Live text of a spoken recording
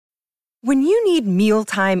When you need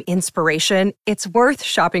mealtime inspiration, it's worth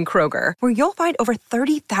shopping Kroger, where you'll find over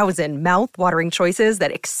 30,000 mouth-watering choices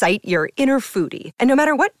that excite your inner foodie. And no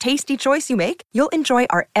matter what tasty choice you make, you'll enjoy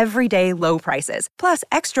our everyday low prices, plus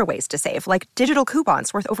extra ways to save, like digital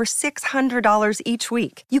coupons worth over $600 each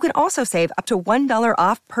week. You can also save up to $1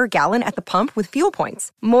 off per gallon at the pump with fuel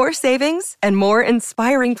points. More savings and more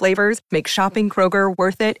inspiring flavors make shopping Kroger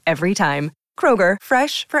worth it every time. Kroger,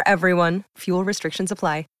 fresh for everyone. Fuel restrictions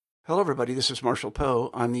apply. Hello, everybody. This is Marshall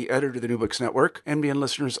Poe. I'm the editor of the New Books Network. NBN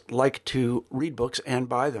listeners like to read books and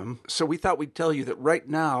buy them. So we thought we'd tell you that right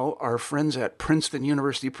now, our friends at Princeton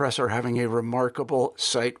University Press are having a remarkable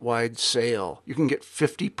site-wide sale. You can get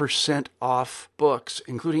 50% off books,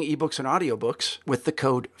 including ebooks and audiobooks, with the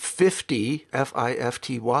code 50,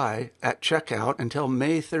 F-I-F-T-Y, at checkout until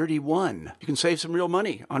May 31. You can save some real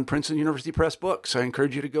money on Princeton University Press books. I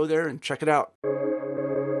encourage you to go there and check it out.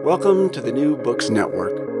 Welcome to the New Books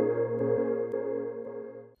Network.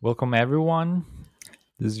 Welcome, everyone.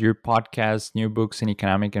 This is your podcast, New Books in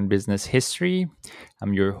Economic and Business History.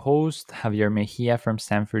 I'm your host, Javier Mejia from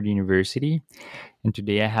Stanford University. And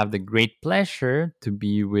today I have the great pleasure to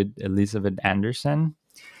be with Elizabeth Anderson.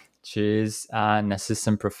 She is an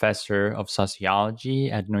assistant professor of sociology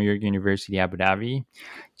at New York University, Abu Dhabi.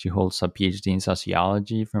 She holds a PhD in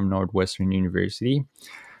sociology from Northwestern University.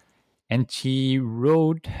 And she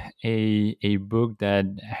wrote a book that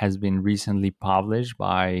has been recently published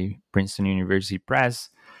by Princeton University Press,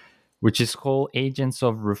 which is called Agents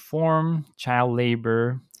of Reform, Child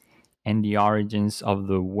Labor, and the Origins of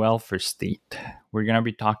the Welfare State. We're going to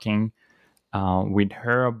be talking with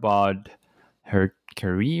her about her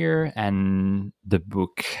career and the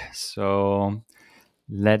book. So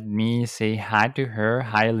let me say hi to her.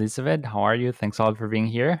 Hi, Elizabeth. How are you? Thanks a lot for being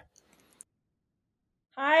here.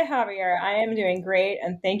 Hi, Javier. I am doing great,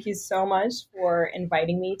 and thank you so much for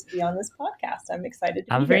inviting me to be on this podcast. I'm excited to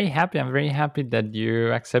be I'm here. very happy. I'm very happy that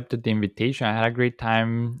you accepted the invitation. I had a great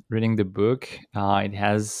time reading the book. It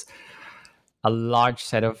has a large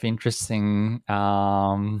set of interesting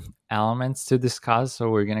elements to discuss,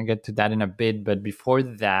 so we're going to get to that in a bit. But before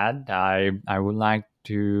that, I would like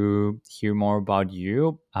to hear more about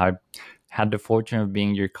you. I had the fortune of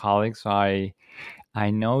being your colleague, so I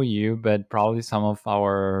know you, but probably some of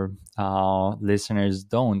our listeners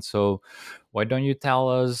don't. So why don't you tell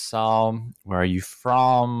us where are you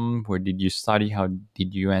from? Where did you study? How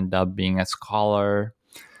did you end up being a scholar?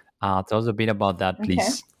 Tell us a bit about that,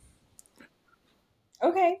 please.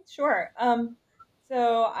 Okay, sure.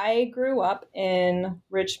 So I grew up in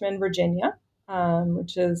Richmond, Virginia,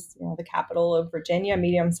 which is the capital of Virginia,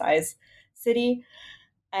 medium-sized city.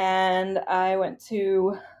 And I went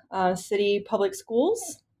to city public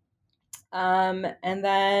schools, and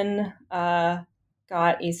then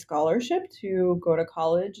got a scholarship to go to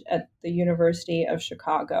college at the University of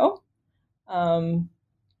Chicago, and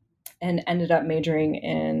ended up majoring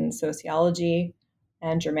in sociology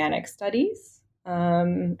and Germanic studies.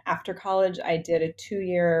 After college, I did a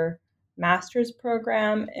 2-year master's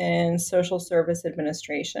program in social service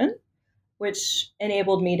administration, which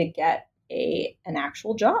enabled me to get an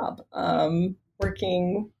actual job,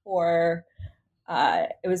 working for,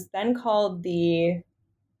 it was then called the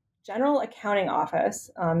General Accounting Office.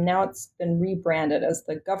 Now it's been rebranded as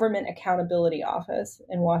the Government Accountability Office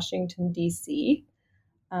in Washington, D.C.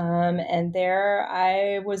 And there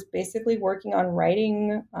I was basically working on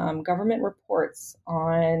writing government reports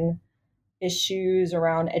on issues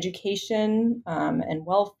around education and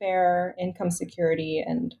welfare, income security,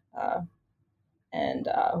 and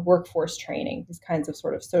workforce training, these kinds of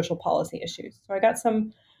sort of social policy issues. So I got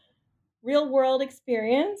some real world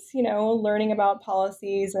experience, learning about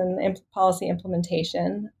policies and policy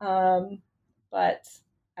implementation. But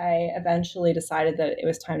I eventually decided that it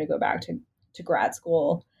was time to go back to grad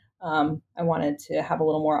school. I wanted to have a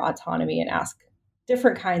little more autonomy and ask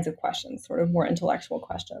different kinds of questions, sort of more intellectual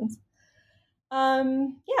questions.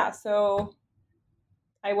 So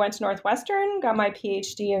I went to Northwestern, got my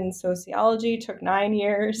PhD in sociology, took 9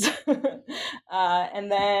 years.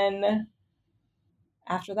 And then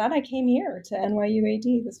after that, I came here to NYU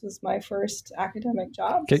AD. This was my first academic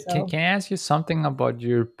job. Can I ask you something about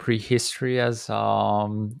your prehistory as a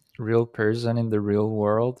real person in the real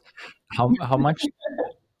world? How much?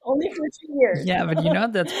 Only for 2 years. Yeah,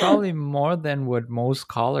 but that's probably more than what most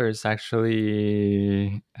scholars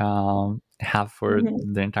actually have for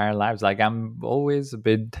their entire lives. Like, I'm always a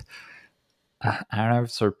bit, I don't know,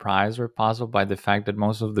 surprised or puzzled by the fact that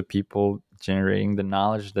most of the people generating the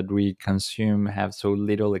knowledge that we consume have so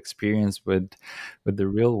little experience with the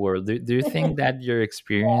real world. Do you think that your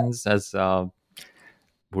experience as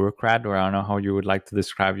bureaucrat, or I don't know how you would like to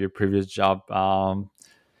describe your previous job,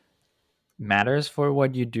 matters for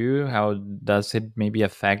what you do? How does it maybe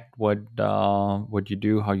affect what you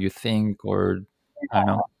do, how you think, or I don't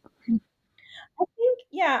know? I think,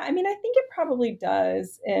 yeah, I mean, I think it probably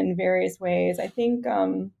does in various ways. I think,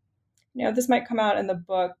 this might come out in the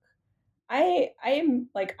book. I am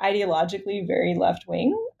like ideologically very left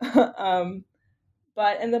wing,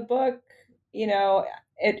 but in the book,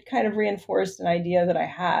 it kind of reinforced an idea that I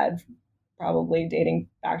had, probably dating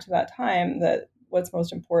back to that time, that what's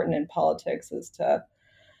most important in politics is to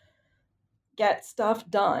get stuff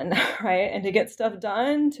done, right? And to get stuff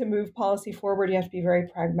done, to move policy forward, you have to be very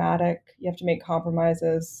pragmatic. You have to make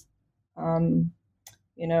compromises, um,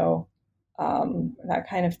 that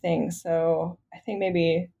kind of thing. So I think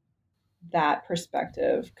maybe that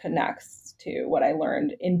perspective connects to what I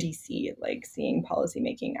learned in DC, like seeing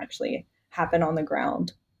policymaking actually happen on the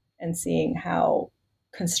ground and seeing how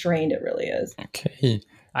constrained it really is. Okay.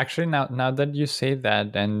 Actually, now that you say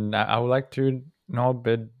that, and I would like to know a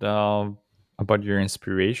bit about your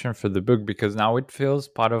inspiration for the book, because now it feels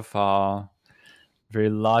part of a very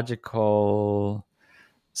logical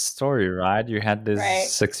story, right? You had Right.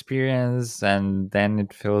 this experience, and then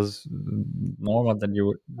it feels normal that you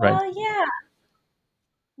would, right? Yeah.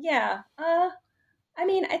 Yeah. I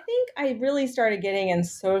mean, I think I really started getting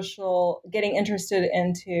interested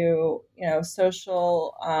into,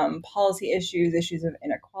 social policy issues of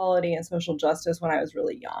inequality and social justice when I was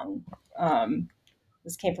really young.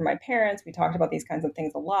 This came from my parents. We talked about these kinds of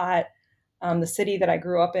things a lot. The city that I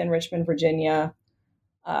grew up in, Richmond, Virginia,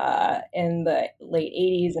 in the late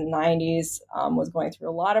 80s and 90s, was going through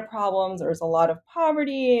a lot of problems. There was a lot of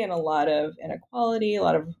poverty and a lot of inequality, a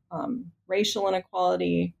lot of racial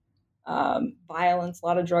inequality, violence, a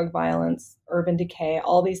lot of drug violence, urban decay,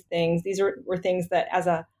 all these things. These were things that, as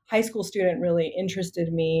a high school student, really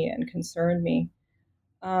interested me and concerned me.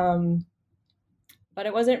 But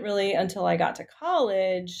it wasn't really until I got to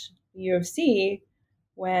college, U of C,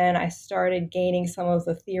 when I started gaining some of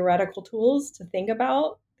the theoretical tools to think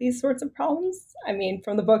about these sorts of problems. I mean,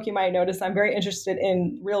 from the book, you might notice I'm very interested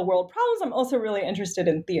in real world problems. I'm also really interested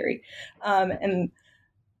in theory. And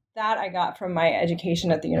that I got from my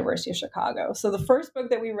education at the University of Chicago. So the first book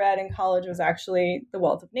that we read in college was actually The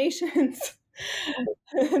Wealth of Nations.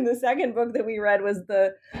 And the second book that we read was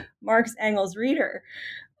the Marx Engels Reader.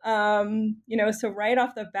 So right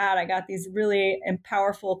off the bat, I got these really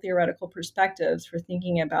powerful theoretical perspectives for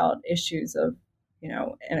thinking about issues of,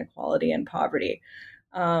 inequality and poverty.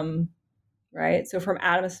 Right. So from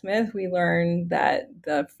Adam Smith, we learned that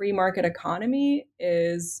the free market economy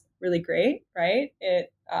is really great, right?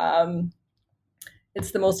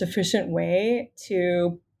 It's the most efficient way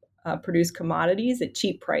to produce commodities at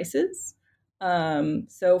cheap prices.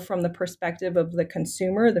 So from the perspective of the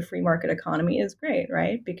consumer, the free market economy is great,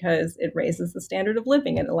 right? Because it raises the standard of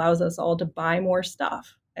living. It allows us all to buy more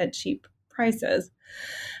stuff at cheap prices.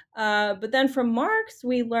 But then from Marx,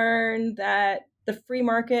 we learned that the free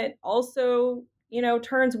market also,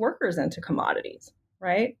 turns workers into commodities,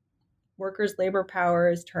 right? Workers' labor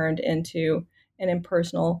power is turned into an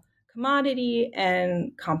impersonal commodity,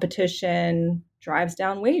 and competition drives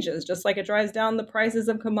down wages. Just like it drives down the prices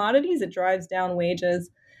of commodities, it drives down wages,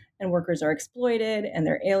 and workers are exploited and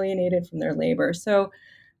they're alienated from their labor. So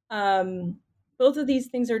both of these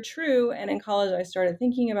things are true. And in college, I started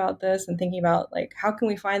thinking about this and thinking about, like, how can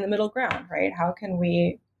we find the middle ground, right? How can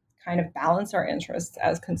we kind of balance our interests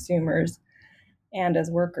as consumers and as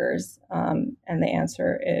workers? And the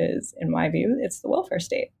answer is, in my view, it's the welfare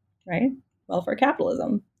state, right? Welfare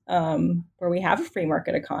capitalism, where we have a free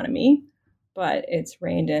market economy, but it's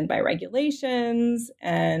reined in by regulations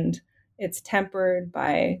and it's tempered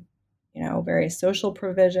by, various social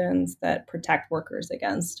provisions that protect workers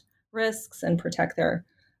against risks and protect their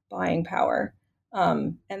buying power,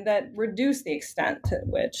 and that reduce the extent to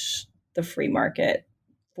which the free market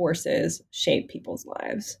forces shape people's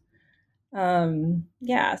lives.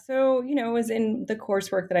 So, it was in the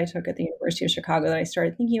coursework that I took at the University of Chicago that I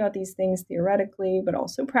started thinking about these things theoretically, but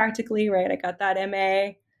also practically, right? I got that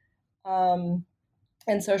MA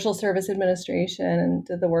in social service administration and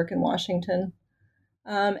did the work in Washington.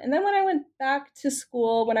 And then when I went back to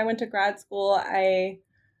school, when I went to grad school, I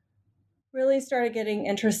really started getting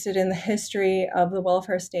interested in the history of the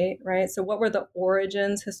welfare state, right? So what were the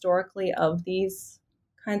origins historically of these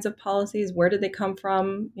kinds of policies? Where did they come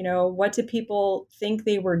from? What did people think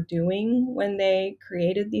they were doing when they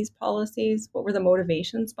created these policies? What were the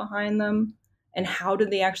motivations behind them? And how did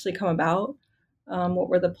they actually come about? What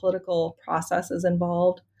were the political processes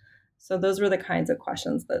involved? So those were the kinds of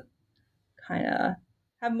questions that kind of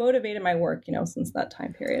have motivated my work, since that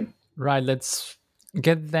time period. Right. Let's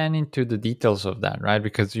get then into the details of that, right?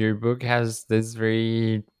 Because your book has this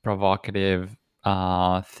very provocative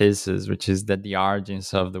thesis, which is that the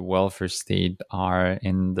origins of the welfare state are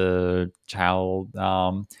in the child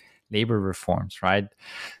labor reforms, right?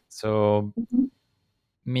 So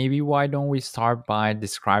maybe why don't we start by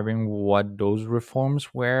describing what those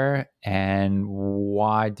reforms were and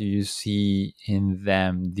why do you see in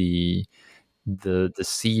them the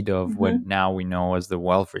seed of what Mm-hmm. now we know as the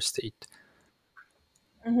welfare state?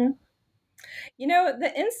 Mm-hmm.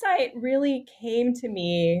 The insight really came to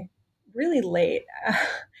me really late.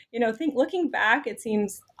 Looking back, it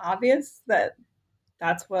seems obvious that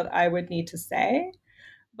that's what I would need to say.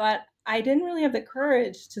 But I didn't really have the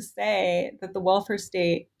courage to say that the welfare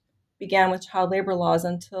state began with child labor laws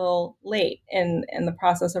until late in the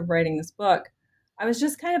process of writing this book. I was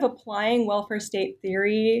just kind of applying welfare state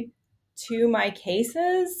theory to my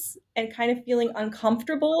cases and kind of feeling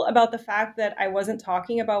uncomfortable about the fact that I wasn't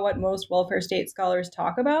talking about what most welfare state scholars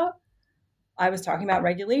talk about. I was talking about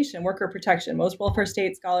regulation, worker protection. Most welfare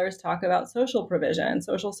state scholars talk about social provision,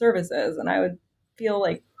 social services, and I would feel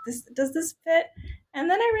like, does this fit? And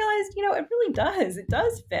then I realized, it really does. It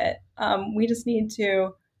does fit. We just need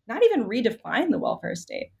to not even redefine the welfare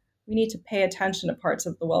state. We need to pay attention to parts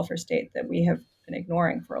of the welfare state that we have been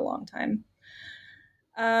ignoring for a long time.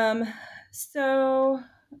 So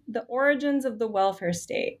the origins of the welfare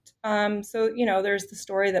state. There's the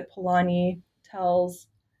story that Polanyi tells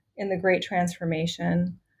in The Great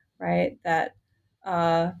Transformation, right? That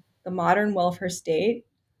the modern welfare state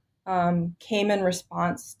came in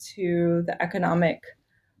response to the economic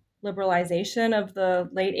liberalization of the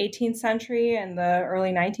late 18th century and the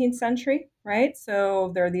early 19th century, right?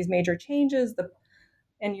 So there are these major changes.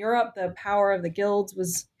 In Europe, the power of the guilds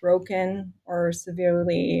was broken or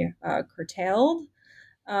severely curtailed.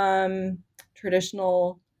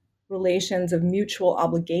 Traditional relations of mutual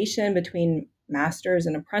obligation between masters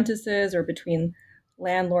and apprentices or between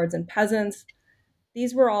landlords and peasants,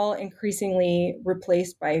 these were all increasingly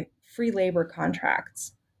replaced by free labor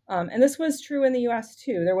contracts. And this was true in the US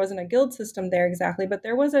too. There wasn't a guild system there exactly, but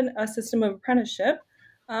there was a system of apprenticeship.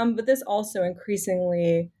 But this also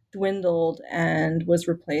increasingly dwindled and was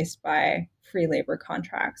replaced by free labor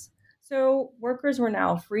contracts. So workers were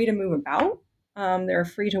now free to move about. They were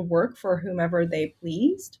free to work for whomever they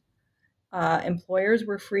pleased. Employers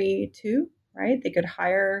were free too, right? They could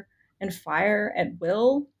hire and fire at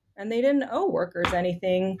will, and they didn't owe workers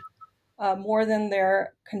anything more than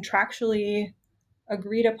their contractually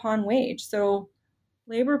agreed upon wage. So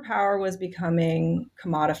labor power was becoming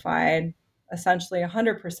commodified, essentially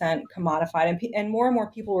 100% commodified, and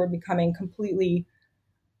more people were becoming completely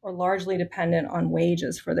or largely dependent on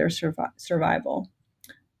wages for their survival.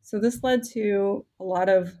 So this led to a lot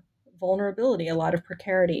of vulnerability, a lot of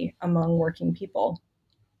precarity among working people.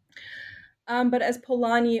 But as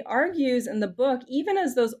Polanyi argues in the book, even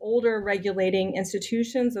as those older regulating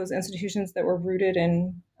institutions, those institutions that were rooted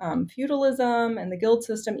in feudalism and the guild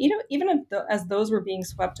system, even as those were being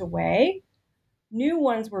swept away, new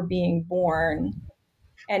ones were being born.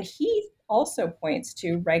 And he also points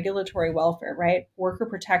to regulatory welfare, right? Worker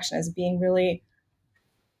protection as being really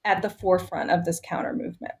at the forefront of this counter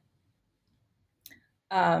movement.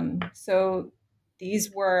 So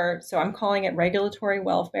I'm calling it regulatory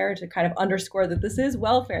welfare to kind of underscore that this is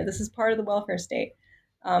welfare. This is part of the welfare state.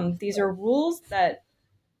 These are rules that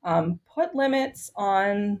put limits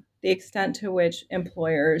on the extent to which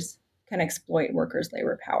employers can exploit workers'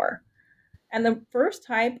 labor power. And the first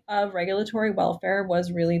type of regulatory welfare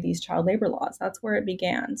was really these child labor laws. That's where it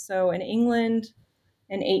began. So in England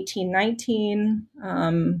in 1819,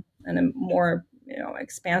 and a more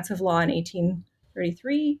expansive law in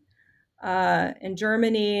 1833, in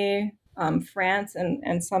Germany, France,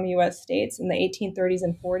 and some US states in the 1830s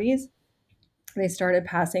and 40s, they started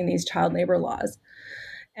passing these child labor laws.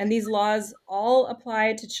 And these laws all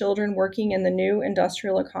applied to children working in the new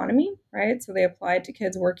industrial economy, right? So they applied to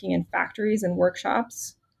kids working in factories and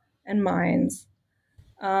workshops and mines.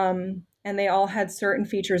 And they all had certain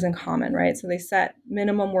features in common, right? So they set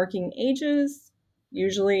minimum working ages,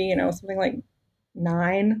 usually, something like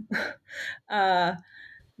 9,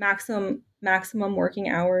 maximum working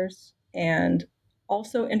hours. And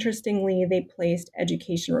also, interestingly, they placed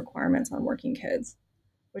education requirements on working kids,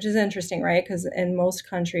 which is interesting, right? Because in most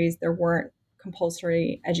countries, there weren't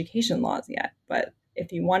compulsory education laws yet. But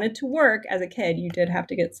if you wanted to work as a kid, you did have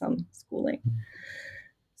to get some schooling.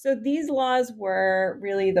 So these laws were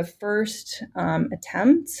really the first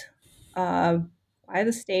attempt by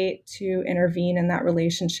the state to intervene in that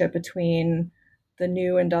relationship between the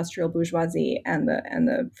new industrial bourgeoisie and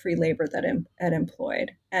the free labor that it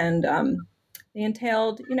employed. And they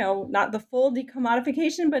entailed, not the full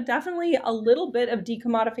decommodification, but definitely a little bit of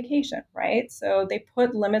decommodification, right? So they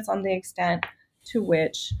put limits on the extent to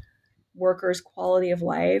which workers' quality of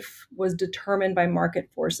life was determined by market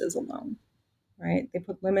forces alone, right? They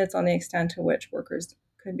put limits on the extent to which workers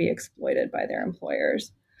could be exploited by their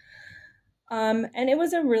employers. And it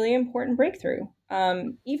was a really important breakthrough.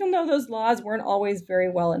 Even though those laws weren't always very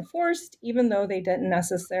well enforced, even though they didn't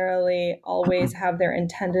necessarily always have their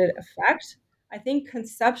intended effect, I think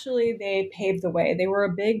conceptually they paved the way. They were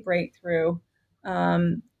a big breakthrough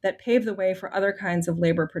that paved the way for other kinds of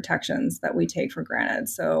labor protections that we take for granted.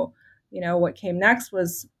 So, what came next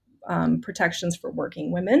was protections for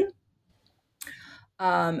working women.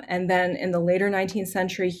 And then in the later 19th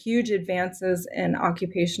century, huge advances in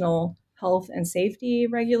occupational health and safety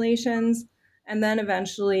regulations. And then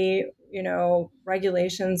eventually,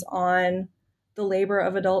 regulations on the labor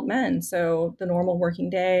of adult men. So the normal working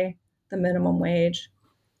day, the minimum wage,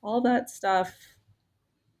 all that stuff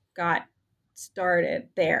got started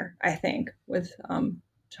there, I think, with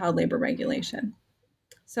child labor regulation.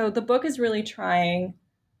 So the book is really trying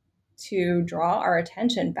to draw our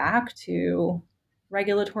attention back to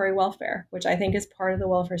regulatory welfare, which I think is part of the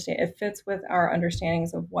welfare state. It fits with our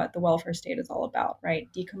understandings of what the welfare state is all about, right?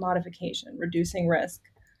 Decommodification, reducing risk.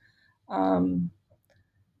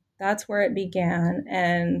 That's where it began.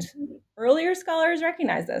 And earlier scholars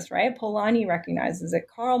recognize this, right? Polanyi recognizes it.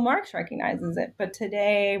 Karl Marx recognizes it. But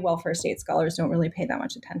today, welfare state scholars don't really pay that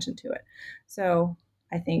much attention to it. So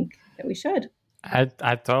I think that we should. I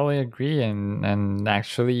totally agree, and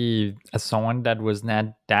actually, as someone that was not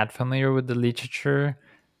that familiar with the literature,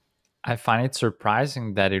 I find it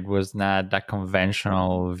surprising that it was not a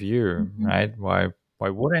conventional view, right? Why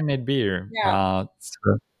wouldn't it be? Yeah.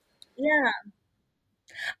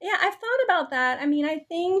 Yeah, I've thought about that. I mean, I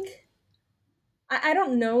think I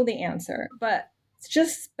don't know the answer, but it's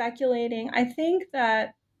just speculating. I think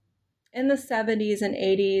that in the 70s and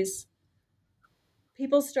 80s,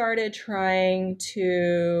 people started trying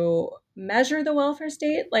to measure the welfare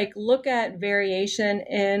state, like look at variation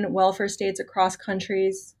in welfare states across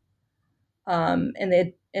countries,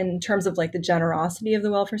 in terms of like the generosity of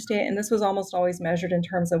the welfare state. And this was almost always measured in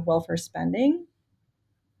terms of welfare spending.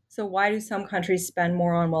 So why do some countries spend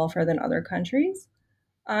more on welfare than other countries?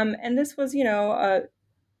 And this was,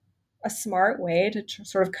 a smart way to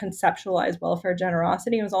sort of conceptualize welfare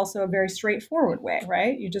generosity. It was also a very straightforward way,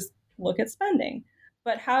 right? You just look at spending.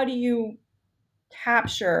 But how do you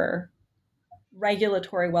capture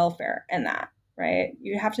regulatory welfare in that, right?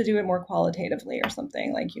 You have to do it more qualitatively or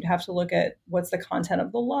something. Like you'd have to look at what's the content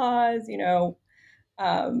of the laws,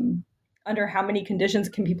 under how many conditions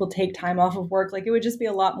can people take time off of work? Like it would just be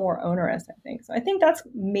a lot more onerous, I think. So I think that's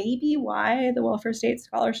maybe why the welfare state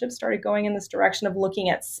scholarship started going in this direction of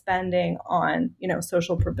looking at spending on,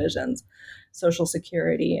 social provisions, social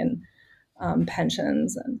security and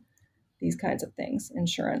pensions and these kinds of things,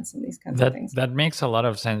 insurance and these kinds of things. That makes a lot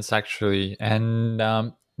of sense, actually. And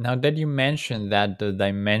now that you mentioned that the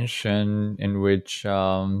dimension in which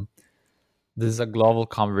this is a global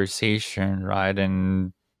conversation, right?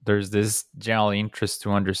 And there's this general interest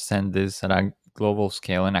to understand this at a global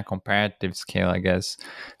scale and a comparative scale, I guess.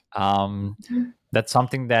 That's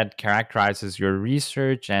something that characterizes your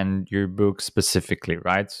research and your book specifically,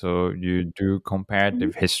 right? So you do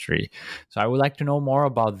comparative history. So I would like to know more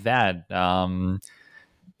about that.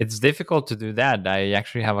 It's difficult to do that. I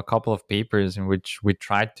actually have a couple of papers in which we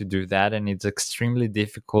tried to do that, and it's extremely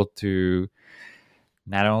difficult to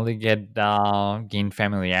not only gain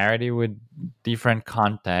familiarity with different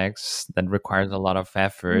contexts that requires a lot of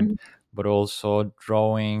effort, but also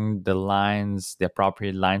drawing the lines, the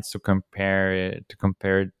appropriate lines to compare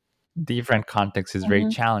different contexts is very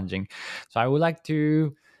challenging. So I would like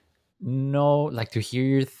to hear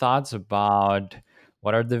your thoughts about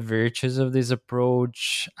what are the virtues of this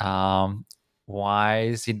approach. Why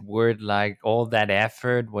is it worth like all that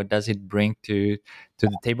effort? What does it bring to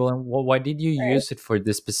the table, and why did you use it for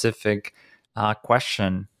this specific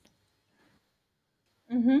question?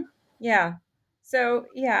 Yeah. So,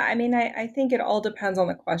 I mean, I think it all depends on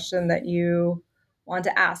the question that you want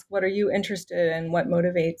to ask. What are you interested in? What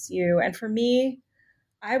motivates you? And for me,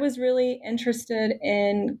 I was really interested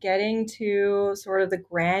in getting to sort of the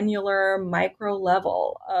granular micro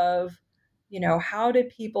level of, how did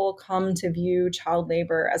people come to view child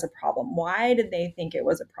labor as a problem? Why did they think it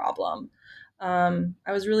was a problem?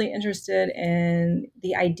 I was really interested in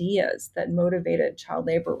the ideas that motivated child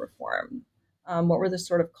labor reform. What were the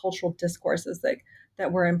sort of cultural discourses that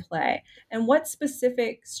that were in play? And what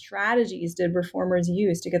specific strategies did reformers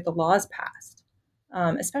use to get the laws passed?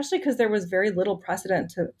 Especially because there was very little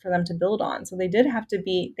precedent for them to build on. So they had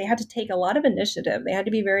to take a lot of initiative. They had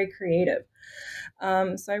to be very creative.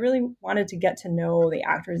 So I really wanted to get to know the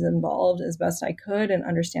actors involved as best I could and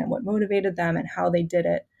understand what motivated them and how they did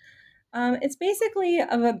it. It's basically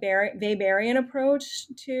of a Weberian approach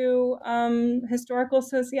to historical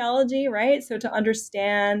sociology, right? So to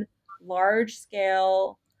understand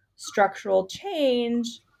large-scale structural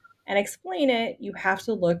change and explain it, you have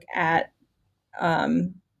to look at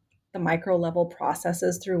the micro level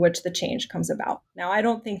processes through which the change comes about. Now, I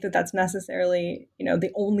don't think that that's necessarily,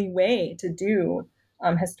 the only way to do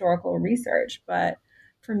historical research, but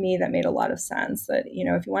for me, that made a lot of sense. That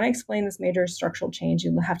if you want to explain this major structural change,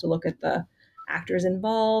 you have to look at the actors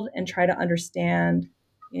involved and try to understand,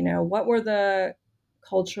 what were the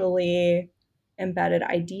culturally embedded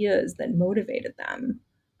ideas that motivated them.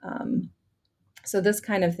 So this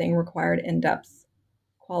kind of thing required in-depth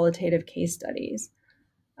qualitative case studies.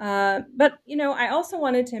 But I also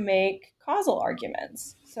wanted to make causal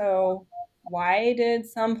arguments. So why did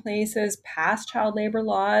some places pass child labor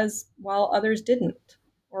laws while others didn't?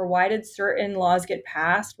 Or why did certain laws get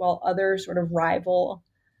passed while other sort of rival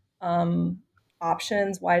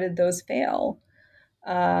options, why did those fail?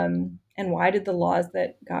 And why did the laws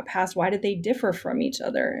that got passed, why did they differ from each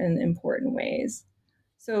other in important ways?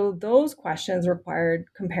 So those questions required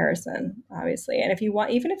comparison, obviously. And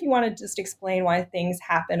even if you want to just explain why things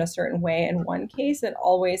happen a certain way in one case, it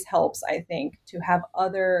always helps, I think, to have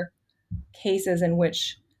other cases in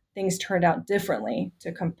which things turned out differently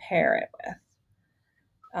to compare it with.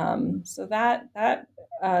 So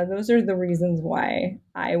those are the reasons why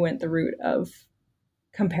I went the route of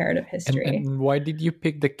comparative history. And why did you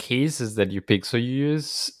pick the cases that you picked? So you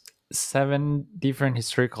use 7 different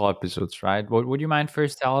historical episodes, right? Would you mind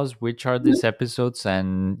first tell us which are these episodes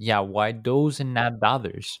and why those and not the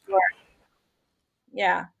others? Sure.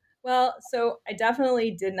 Yeah. Well, so I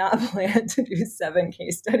definitely did not plan to do 7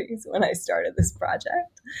 case studies when I started this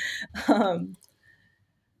project.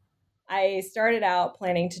 I started out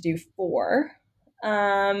planning to do 4.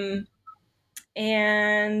 And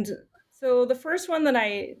so the first one that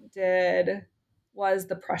I did was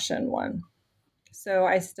the Prussian one. So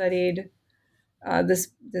I studied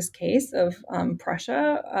this case of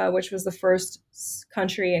Prussia, which was the first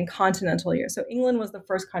country in continental Europe. So England was the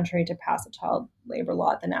first country to pass a child labor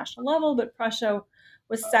law at the national level, but Prussia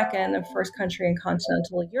was second, the first country in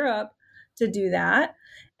continental Europe to do that.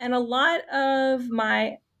 And a lot of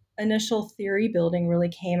my initial theory building really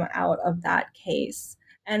came out of that case.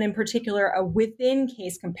 And in particular, a within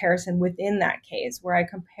case comparison within that case, where I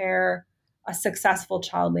compare a successful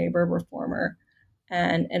child labor reformer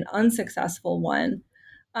and an unsuccessful one.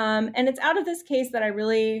 And it's out of this case that I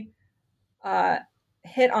really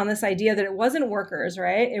hit on this idea that it wasn't workers,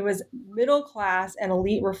 right? It was middle class and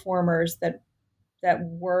elite reformers that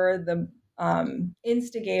were the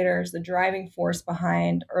instigators, the driving force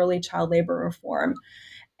behind early child labor reform.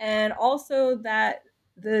 And also that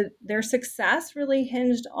their success really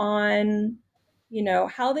hinged on,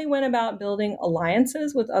 how they went about building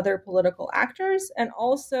alliances with other political actors, and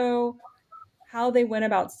also how they went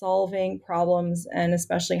about solving problems, and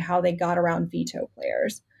especially how they got around veto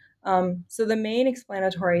players. So the main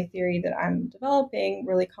explanatory theory that I'm developing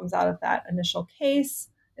really comes out of that initial case.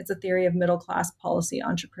 It's a theory of middle-class policy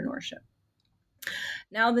entrepreneurship.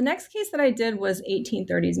 Now, the next case that I did was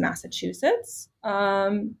 1830s Massachusetts.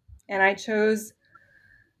 And I chose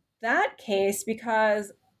that case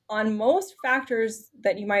because on most factors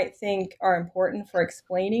that you might think are important for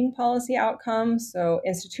explaining policy outcomes, so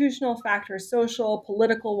institutional factors, social,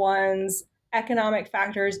 political ones, economic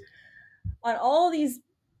factors, on all of these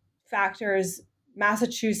factors,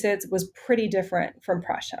 Massachusetts was pretty different from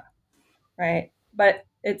Prussia, right? But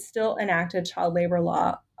it still enacted child labor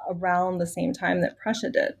law around the same time that Prussia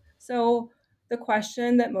did. So the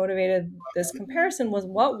question that motivated this comparison was,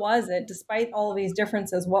 what was it, despite all of these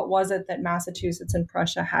differences, what was it that Massachusetts and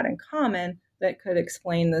Prussia had in common that could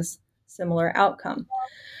explain this similar outcome?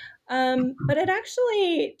 But it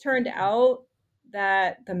actually turned out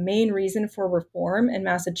that the main reason for reform in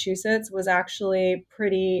Massachusetts was actually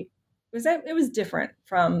it was different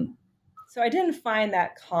from, so I didn't find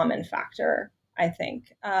that common factor, I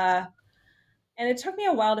think. And it took me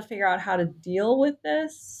a while to figure out how to deal with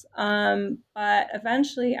this. But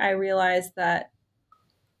eventually I realized that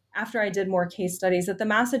after I did more case studies, that the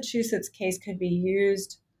Massachusetts case could be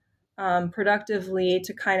used productively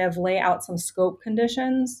to kind of lay out some scope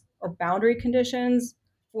conditions or boundary conditions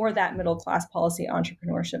for that middle-class policy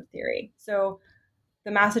entrepreneurship theory. So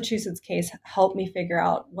the Massachusetts case helped me figure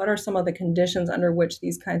out what are some of the conditions under which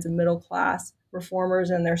these kinds of middle class reformers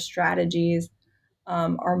and their strategies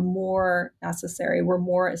are more necessary, were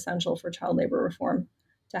more essential for child labor reform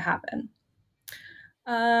to happen.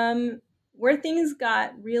 Where things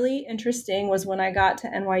got really interesting was when I got to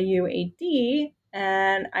NYU AD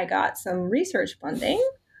and I got some research funding,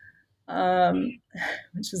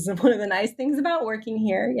 which is one of the nice things about working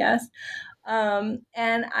here, yes.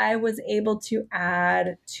 And I was able to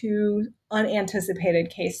add 2 unanticipated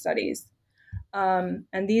case studies.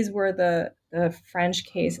 And these were the French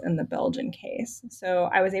case and the Belgian case. So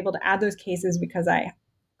I was able to add those cases because I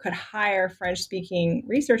could hire French-speaking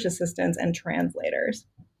research assistants and translators.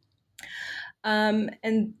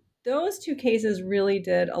 And those 2 cases really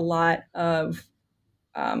did a lot of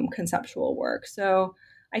conceptual work. So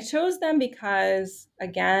I chose them because,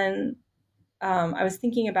 again, I was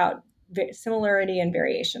thinking about similarity and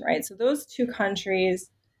variation, right? So those 2 countries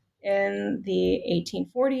in the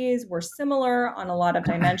 1840s were similar on a lot of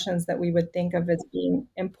dimensions that we would think of as being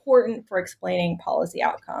important for explaining policy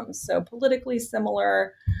outcomes. So politically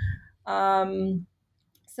similar,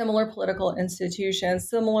 similar political institutions,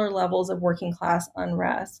 similar levels of working class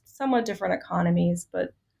unrest, somewhat different economies,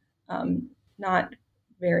 but not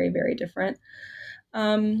very, very different.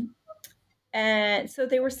 And so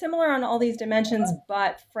they were similar on all these dimensions,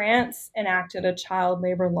 but France enacted a child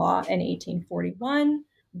labor law in 1841.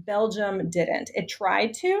 Belgium didn't. It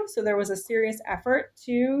tried to, so there was a serious effort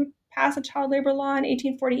to pass a child labor law in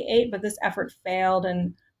 1848, but this effort failed,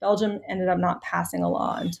 and Belgium ended up not passing a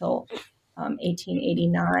law until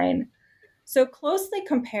 1889. So closely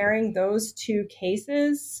comparing those 2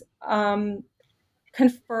 cases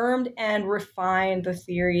confirmed and refined the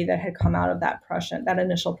theory that had come out of that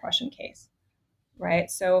initial Prussian case, right?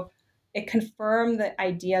 So it confirmed the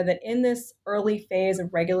idea that in this early phase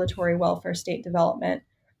of regulatory welfare state development,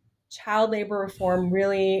 child labor reform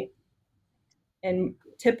really and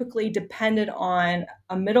typically depended on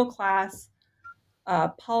a middle class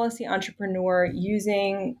policy entrepreneur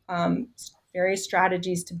using various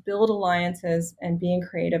strategies to build alliances and being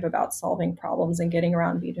creative about solving problems and getting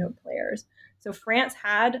around veto players. So France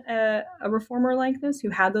had a reformer like this who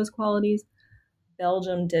had those qualities.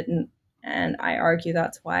 Belgium didn't. And I argue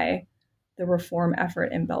that's why the reform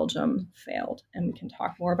effort in Belgium failed. And we can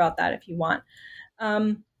talk more about that if you want.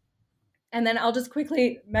 And then I'll just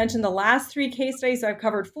quickly mention the last 3 case studies. So I've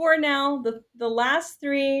covered 4 now. The last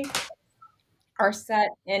 3 are set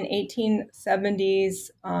in 1870s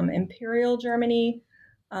Imperial Germany.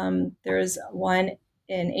 There's one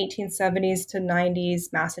in 1870s to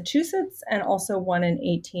 90s Massachusetts, and also one in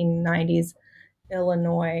 1890s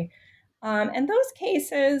Illinois. And those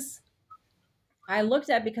cases I looked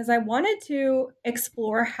at because I wanted to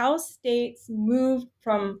explore how states moved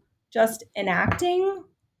from just enacting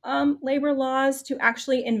labor laws to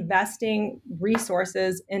actually investing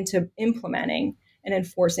resources into implementing and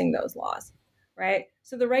enforcing those laws, right?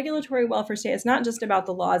 So the regulatory welfare state is not just about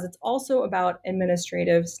the laws, it's also about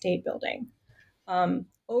administrative state building.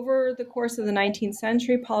 Over the course of the 19th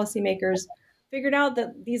century, policymakers figured out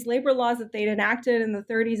that these labor laws that they'd enacted in the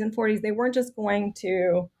 30s and 40s, they weren't just going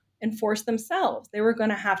to enforce themselves. They were going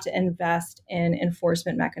to have to invest in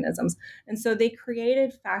enforcement mechanisms. And so they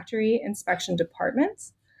created factory inspection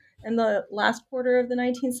departments in the last quarter of the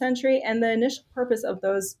 19th century. And the initial purpose of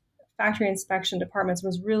those factory inspection departments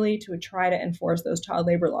was really to try to enforce those child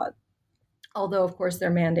labor laws. Although, of course,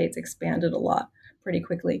 their mandates expanded a lot pretty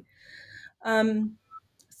quickly.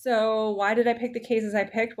 So why did I pick the cases I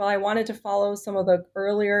picked? Well, I wanted to follow some of the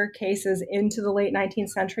earlier cases into the late 19th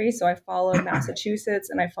century. So I followed Massachusetts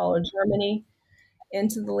and I followed Germany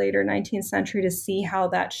into the later 19th century to see how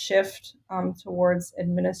that shift towards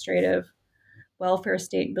administrative welfare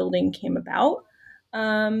state building came about.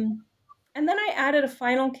 And then I added a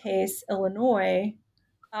final case, Illinois,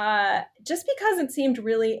 just because it seemed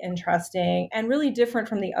really interesting and really different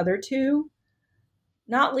from the other 2.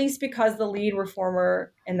 Not least because the lead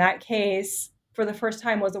reformer in that case, for the first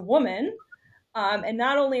time, was a woman, and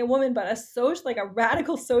not only a woman, but a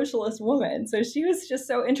radical socialist woman. So she was just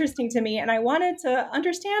so interesting to me, and I wanted to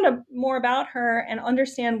understand more about her and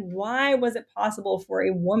understand why was it possible for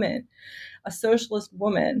a woman, a socialist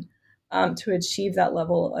woman, to achieve that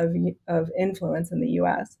level of influence in the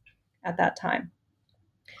U.S. at that time.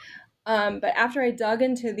 But after I dug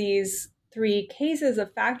into these 3 cases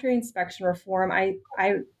of factory inspection reform, I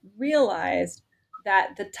realized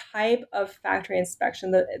that the type of factory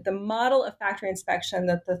inspection, the model of factory inspection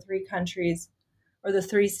that the 3 countries or the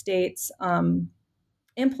 3 states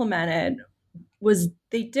implemented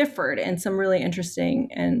they differed in some really interesting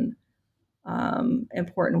and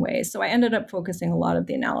important ways. So I ended up focusing a lot of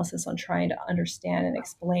the analysis on trying to understand and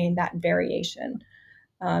explain that variation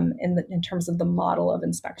in terms of the model of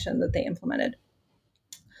inspection that they implemented.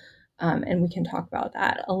 And we can talk about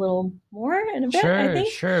that a little more in a bit, I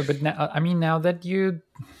think. Sure. But now that you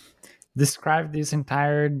described this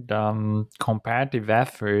entire comparative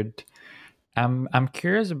effort, I'm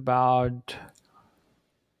curious about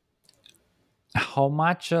how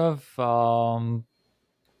much of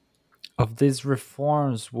these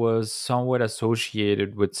reforms was somewhat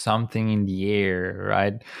associated with something in the air,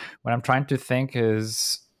 right? What I'm trying to think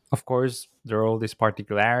is, of course, there are all these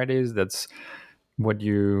particularities. That's what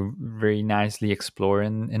you very nicely explore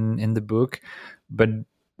in the book. But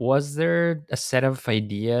was there a set of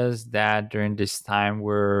ideas that during this time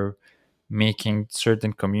were making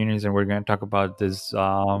certain communities, and we're going to talk about this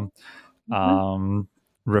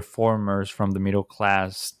reformers from the middle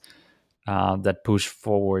class that push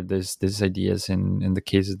forward these ideas in the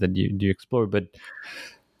cases that you explore. But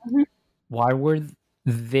Mhm. why were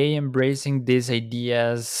they embracing these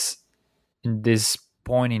ideas in this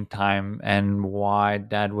point in time, and why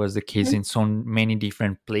that was the case in so many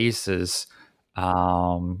different places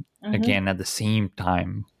again at the same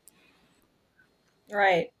time?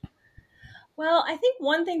 Right. Well, I think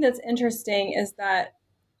one thing that's interesting is that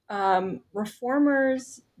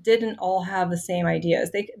reformers didn't all have the same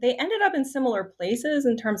ideas. They ended up in similar places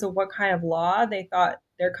in terms of what kind of law they thought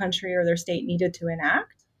their country or their state needed to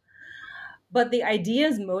enact. But the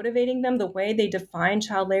ideas motivating them, the way they defined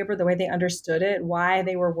child labor, the way they understood it, why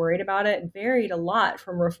they were worried about it, varied a lot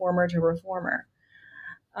from reformer to reformer.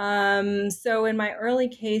 So in my early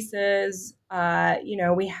cases,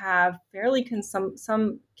 we have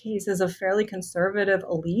some cases of fairly conservative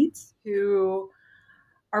elites who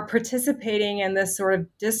are participating in this sort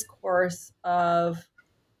of discourse of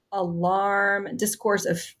alarm, discourse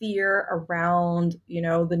of fear around,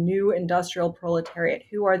 the new industrial proletariat.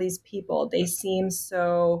 Who are these people? They seem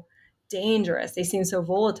so dangerous. They seem so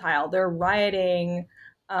volatile. They're rioting.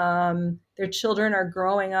 Their children are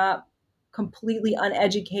growing up completely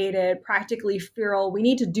uneducated, practically feral. We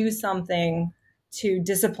need to do something to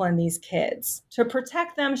discipline these kids. To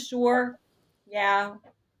protect them, sure. Yeah,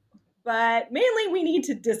 but mainly we need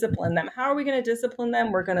to discipline them. How are we going to discipline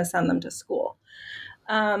them? We're going to send them to school.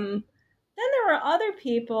 Then there were other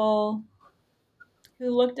people who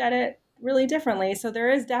looked at it really differently. So there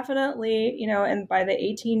is definitely, and by the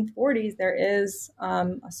 1840s, there is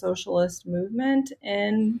a socialist movement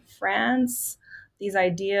in France. These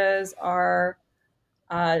ideas are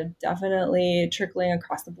definitely trickling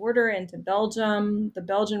across the border into Belgium. The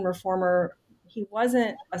Belgian reformer, he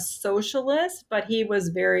wasn't a socialist, but he was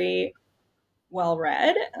very well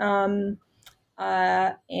read, and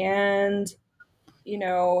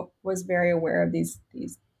was very aware of these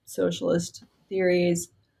socialist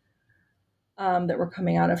theories that were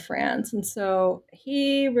coming out of France, and so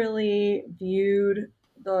he really viewed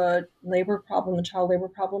the child labor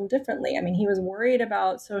problem differently. I mean, he was worried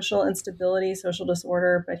about social instability, social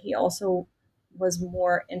disorder, but he also was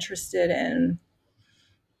more interested in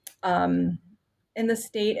the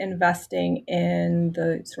state investing in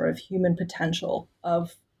the sort of human potential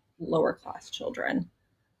of lower class children.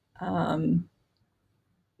 So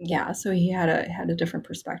he had a different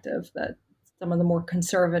perspective that some of the more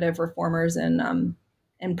conservative reformers in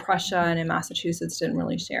Prussia and in Massachusetts didn't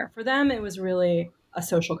really share. For them, it was really a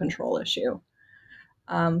social control issue.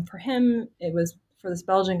 For him, for this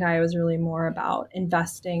Belgian guy, it was really more about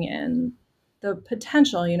investing in the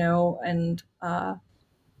potential, and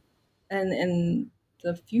in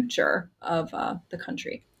the future of the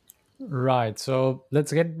country. Right. So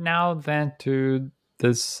let's get now then to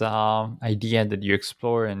this idea that you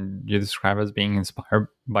explore and you describe as being inspired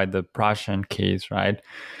by the Prussian case, right?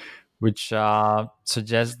 Which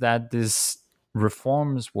suggests that these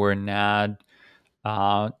reforms were not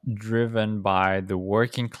driven by the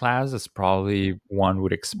working class, as probably one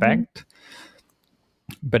would expect,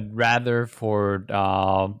 but rather for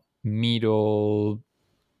middle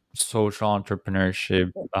social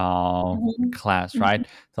entrepreneurship class, right?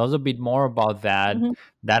 Tell us a bit more about that.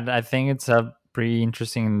 That I think it's a pretty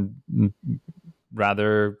interesting,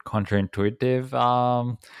 rather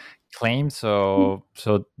counterintuitive claim. So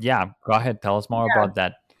yeah, go ahead. Tell us more about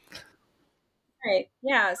that. Right.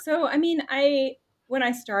 Yeah. So, I mean, when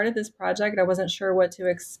I started this project, I wasn't sure what to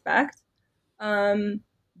expect.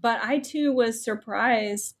 But I too was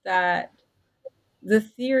surprised that the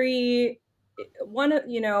theory,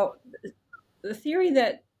 the theory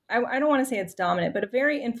that I don't want to say it's dominant, but a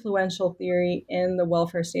very influential theory in the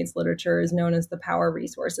welfare states literature is known as the power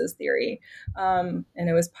resources theory. And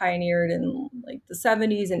it was pioneered in like the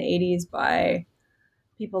 70s and 80s by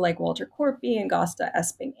people like Walter Korpi and Gösta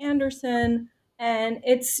Esping Anderson. And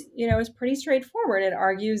it's, it's pretty straightforward. It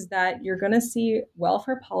argues that you're going to see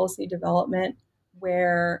welfare policy development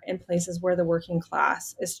where in places where the working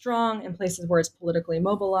class is strong, in places where it's politically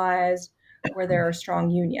mobilized, where there are strong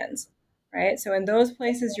unions, right? So in those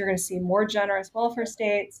places, you're going to see more generous welfare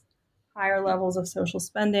states, higher levels of social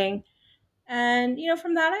spending. And,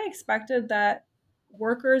 from that, I expected that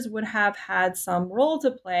workers would have had some role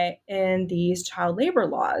to play in these child labor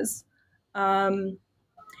laws.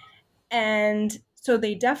 And so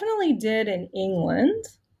they definitely did in England,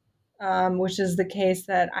 which is the case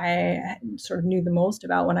that I sort of knew the most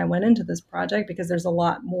about when I went into this project, because there's a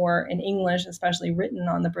lot more in English, especially written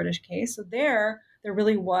on the British case. So there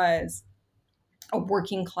really was a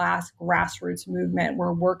working class grassroots movement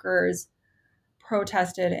where workers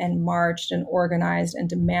protested and marched and organized and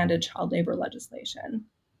demanded child labor legislation.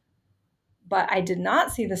 But I did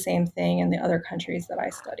not see the same thing in the other countries that I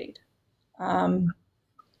studied.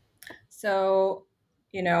 So,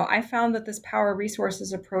 I found that this power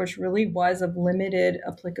resources approach really was of limited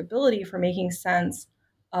applicability for making sense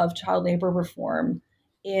of child labor reform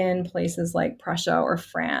in places like Prussia or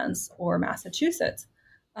France or Massachusetts.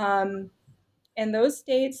 In those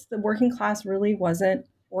states, the working class really wasn't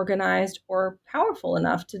organized or powerful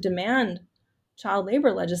enough to demand child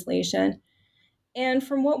labor legislation. And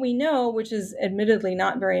from what we know, which is admittedly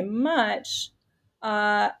not very much,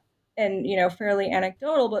 and fairly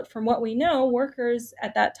anecdotal, but from what we know, workers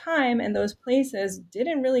at that time in those places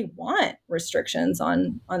didn't really want restrictions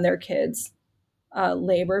on their kids'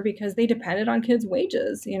 labor, because they depended on kids'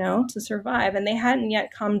 wages, to survive, and they hadn't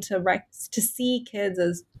yet come to see kids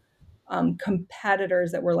as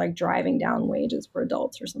competitors that were like driving down wages for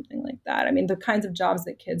adults or something like that. I mean, the kinds of jobs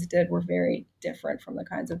that kids did were very different from the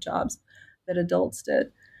kinds of jobs that adults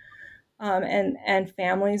did. And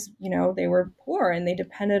families, they were poor and they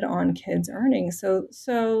depended on kids' earnings.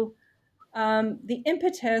 So the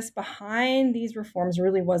impetus behind these reforms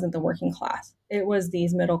really wasn't the working class. It was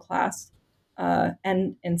these middle class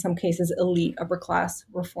and in some cases elite upper class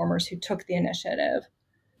reformers who took the initiative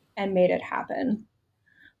and made it happen.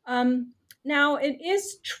 Now, it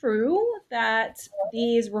is true that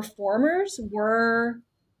these reformers were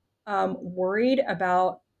worried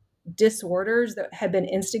about disorders that had been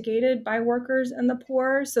instigated by workers and the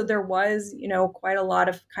poor. So there was, quite a lot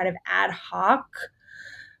of kind of ad hoc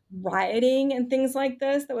rioting and things like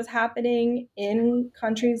this that was happening in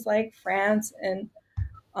countries like France and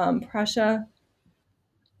Prussia.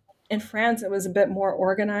 In France, it was a bit more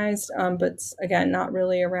organized, but again, not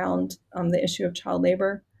really around the issue of child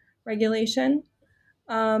labor regulation.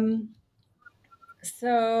 So,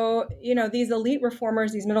 these elite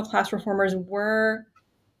reformers, these middle-class reformers were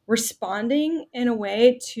responding in a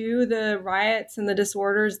way to the riots and the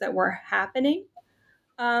disorders that were happening,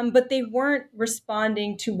 but they weren't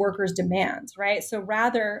responding to workers' demands, right? So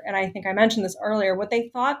rather, and I think I mentioned this earlier, what they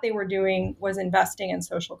thought they were doing was investing in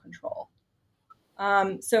social control.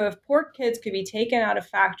 So if poor kids could be taken out of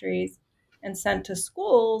factories and sent to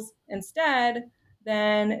schools instead,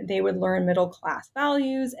 then they would learn middle class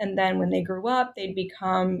values. And then when they grew up, they'd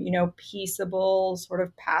become, peaceable, sort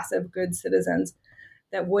of passive good citizens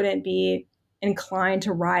that wouldn't be inclined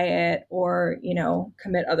to riot or,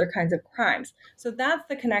 commit other kinds of crimes. So that's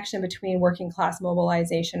the connection between working class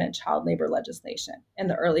mobilization and child labor legislation in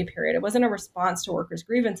the early period. It wasn't a response to workers'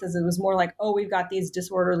 grievances. It was more like, oh, we've got these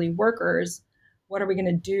disorderly workers. What are we going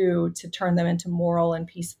to do to turn them into moral and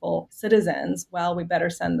peaceful citizens? Well, we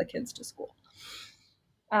better send the kids to school.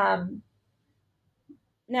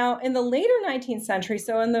 Now, in the later 19th century,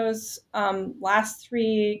 so in those last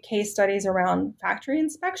three case studies around factory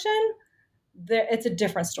inspection, it's a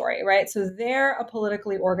different story, right? So there, a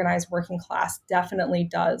politically organized working class definitely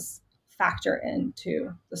does factor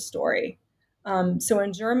into the story. So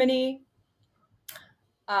in Germany,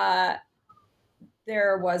 there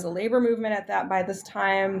was a labor movement by this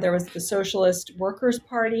time. There was the Socialist Workers'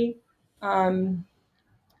 Party,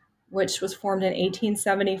 which was formed in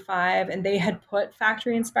 1875, and they had put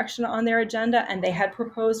factory inspection on their agenda, and they had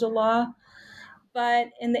proposed a law. But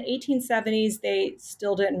in the 1870s, they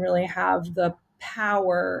still didn't really have the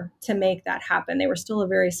power to make that happen. They were still a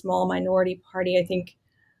very small minority party. I think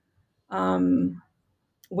when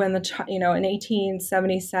in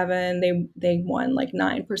 1877, they won like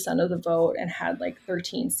 9% of the vote and had like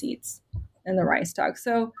 13 seats in the Reichstag.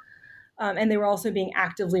 So, and they were also being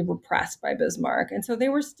actively repressed by Bismarck. And so they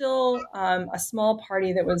were still a small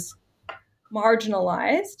party that was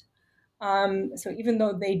marginalized. So even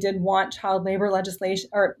though they did want child labor legislation,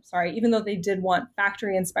 even though they did want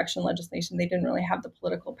factory inspection legislation, they didn't really have the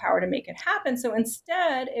political power to make it happen. So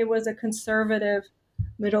instead, it was a conservative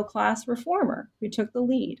middle-class reformer who took the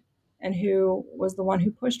lead and who was the one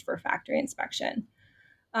who pushed for factory inspection.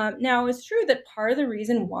 Now, it's true that part of the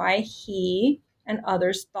reason why he and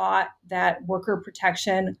others thought that worker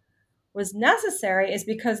protection was necessary is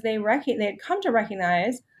because they had come to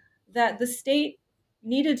recognize that the state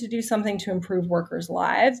needed to do something to improve workers'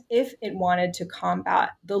 lives if it wanted to combat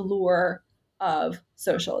the lure of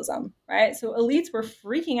socialism, right? So elites were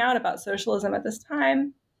freaking out about socialism at this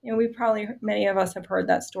time. Many of us have heard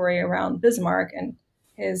that story around Bismarck and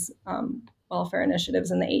his welfare initiatives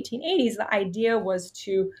in the 1880s. The idea was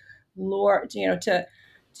to lure,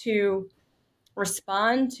 to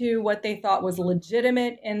respond to what they thought was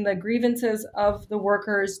legitimate in the grievances of the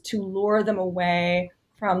workers, to lure them away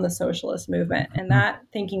from the socialist movement. And that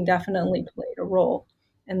thinking definitely played a role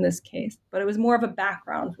in this case. But it was more of a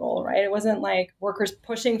background role, right? It wasn't like workers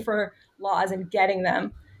pushing for laws and getting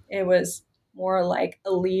them. It was more like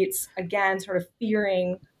elites, again, sort of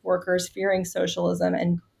fearing workers, fearing socialism,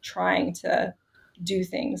 and trying to do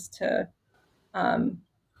things to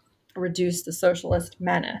reduce the socialist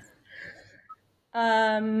menace.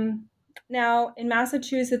 Now, in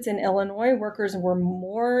Massachusetts and Illinois, workers were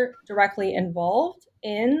more directly involved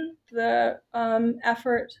in the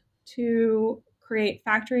effort to create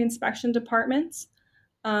factory inspection departments.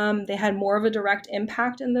 They had more of a direct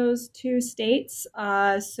impact in those two states.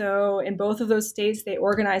 So in both of those states, they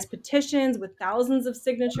organized petitions with thousands of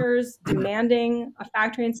signatures demanding a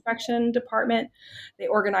factory inspection department. They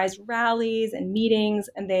organized rallies and meetings,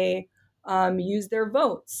 and they used their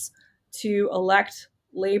votes to elect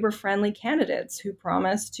labor-friendly candidates who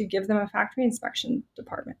promised to give them a factory inspection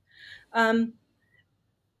department.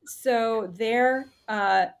 So there,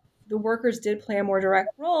 the workers did play a more direct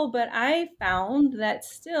role, but I found that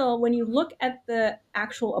still, when you look at the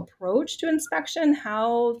actual approach to inspection,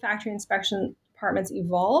 how factory inspection departments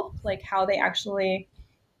evolved, like how they actually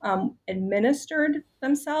administered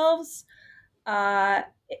themselves,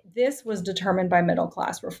 this was determined by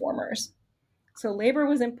middle-class reformers. So labor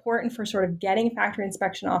was important for sort of getting factory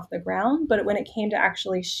inspection off the ground, but when it came to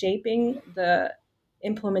actually shaping the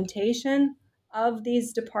implementation of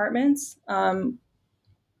these departments,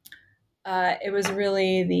 it was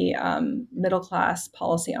really the middle-class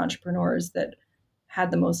policy entrepreneurs that had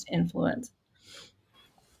the most influence.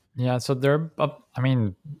 Yeah, so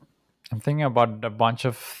I'm thinking about a bunch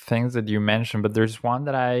of things that you mentioned, but there's one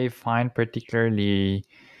that I find particularly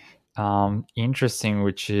interesting,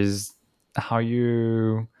 which is how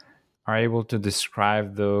you are able to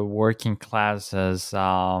describe the working class as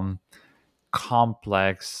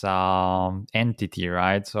complex entity,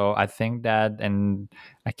 right? So I think that, and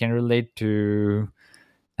I can relate to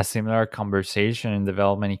a similar conversation in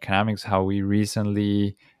development economics, how we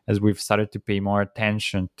recently, as we've started to pay more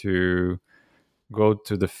attention to go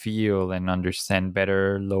to the field and understand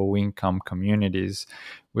better low income communities,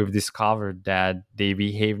 we've discovered that they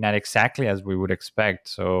behave not exactly as we would expect.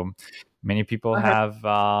 So many people have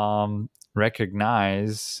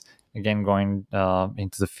recognized, again, going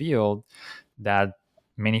into the field, that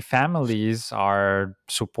many families are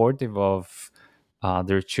supportive of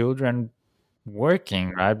their children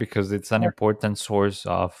working, right? Because it's an important source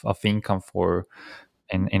of income for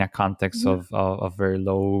in a context of very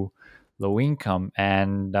low income.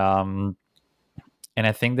 And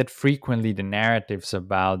I think that frequently the narratives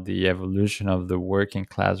about the evolution of the working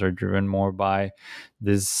class are driven more by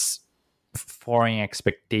this foreign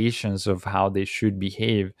expectations of how they should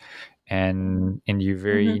behave. And you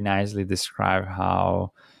very nicely describe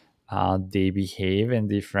how they behave in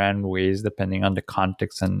different ways depending on the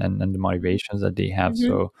context and the motivations that they have.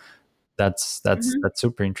 So that's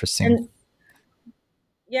super interesting.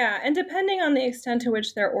 And depending on the extent to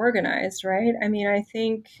which they're organized, right? I mean, I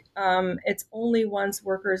think it's only once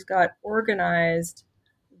workers got organized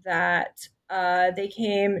that they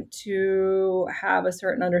came to have a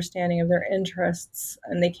certain understanding of their interests,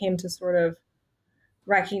 and they came to sort of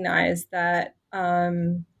recognize that,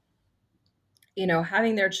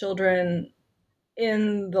 having their children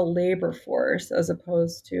in the labor force as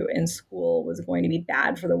opposed to in school was going to be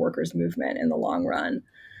bad for the workers' movement in the long run.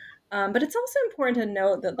 But it's also important to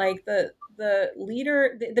note that, like, the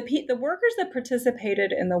workers that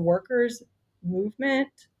participated in the workers'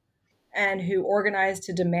 movement and who organized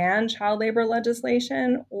to demand child labor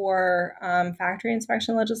legislation or factory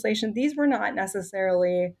inspection legislation, these were not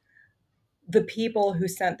necessarily the people who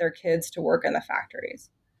sent their kids to work in the factories,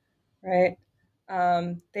 right?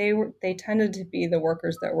 they tended to be the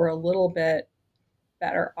workers that were a little bit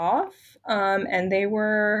better off, and they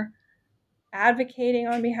were advocating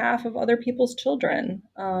on behalf of other people's children.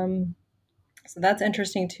 So that's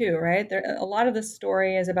interesting too, right? A lot of this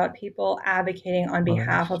story is about people advocating on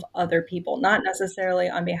behalf of other people, not necessarily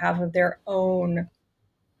on behalf of their own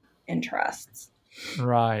interests.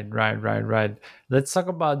 Right. Let's talk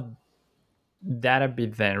about that a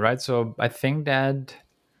bit then, right? So I think that,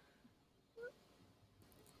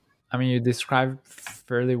 I mean, you described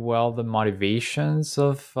fairly well the motivations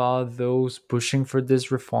of those pushing for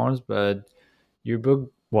these reforms, but your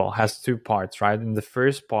book, well, has two parts, right? In the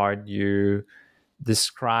first part, you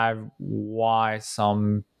describe why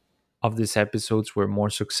some of these episodes were more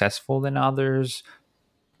successful than others,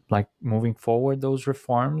 like moving forward those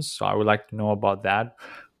reforms. So I would like to know about that.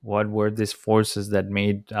 What were these forces that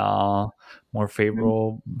made more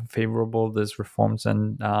favorable these reforms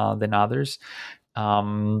and than others?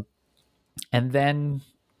 Um, and then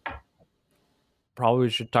probably we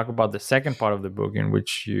should talk about the second part of the book, in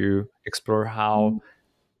which you explore how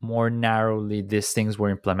more narrowly these things were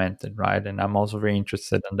implemented, right? And I'm also very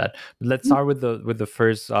interested in that. But let's start with the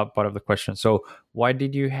first part of the question. So why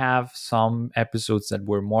did you have some episodes that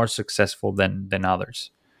were more successful than others?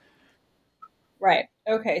 Right.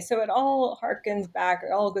 Okay. So it all goes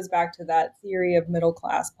back to that theory of middle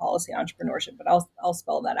class policy entrepreneurship, but I'll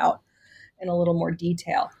spell that out in a little more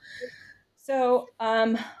detail. So,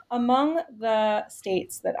 among the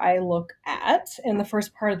states that I look at in the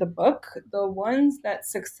first part of the book, the ones that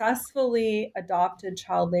successfully adopted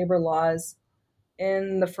child labor laws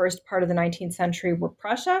in the first part of the 19th century were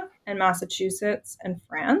Prussia and Massachusetts and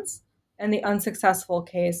France, and the unsuccessful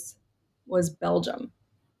case was Belgium.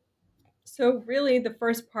 So, really, the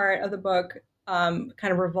first part of the book kind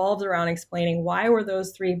of revolves around explaining why were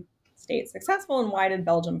those three states successful and why did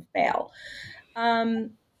Belgium fail.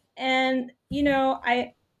 And,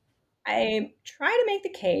 I try to make the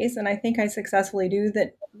case, and I think I successfully do,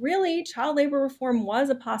 that really child labor reform was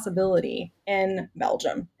a possibility in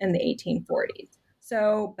Belgium in the 1840s.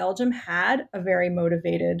 So Belgium had a very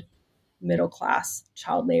motivated middle-class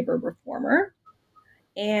child labor reformer,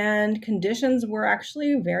 and conditions were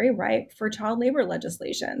actually very ripe for child labor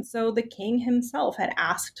legislation. So the king himself had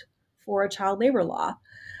asked for a child labor law,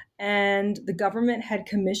 and the government had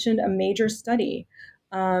commissioned a major study.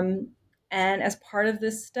 And as part of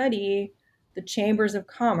this study, the chambers of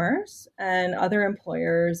commerce and other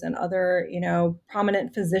employers and other,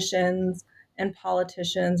 prominent physicians and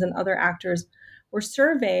politicians and other actors were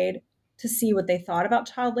surveyed to see what they thought about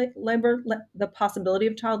child labor, the possibility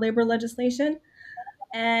of child labor legislation.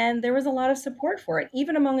 And there was a lot of support for it,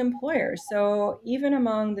 even among employers. So even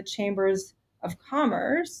among the chambers of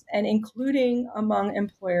commerce, and including among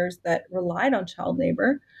employers that relied on child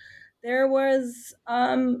labor, there was,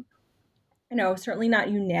 certainly not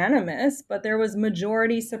unanimous, but there was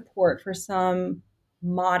majority support for some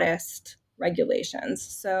modest regulations.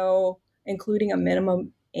 So including a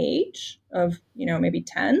minimum age of, maybe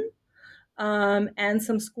 10, and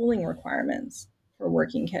some schooling requirements for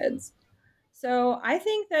working kids. So I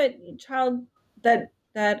think that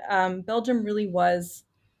Belgium really was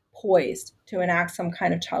poised to enact some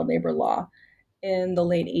kind of child labor law in the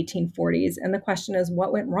late 1840s. And the question is,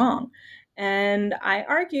 what went wrong? And I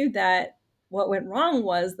argue that what went wrong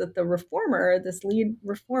was that this lead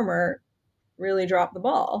reformer, really dropped the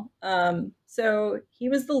ball. So he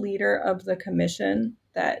was the leader of the commission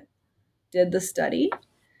that did the study.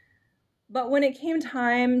 But when it came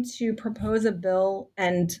time to propose a bill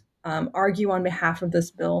and argue on behalf of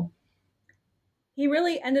this bill, he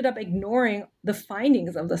really ended up ignoring the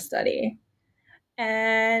findings of the study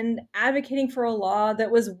and advocating for a law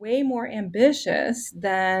that was way more ambitious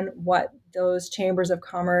than what those chambers of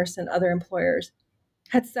commerce and other employers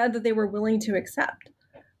had said that they were willing to accept.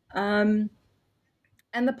 And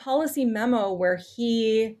the policy memo where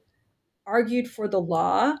he argued for the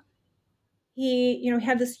law, he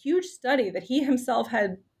had this huge study that he himself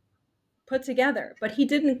had put together, but he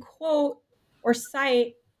didn't quote or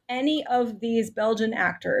cite any of these Belgian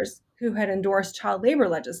actors who had endorsed child labor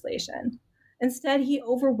legislation. Instead, he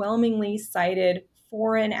overwhelmingly cited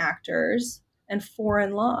foreign actors and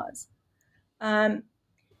foreign laws. And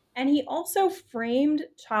he also framed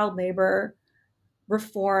child labor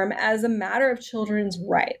reform as a matter of children's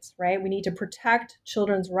rights, right? We need to protect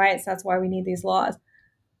children's rights. That's why we need these laws.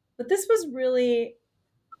 But this was really,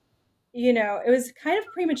 it was kind of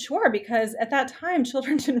premature, because at that time,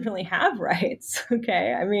 children didn't really have rights.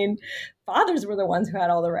 Okay. I mean, fathers were the ones who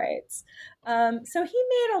had all the rights. So he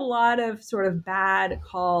made a lot of sort of bad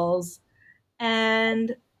calls.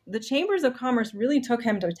 And the chambers of commerce really took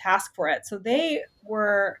him to task for it. So they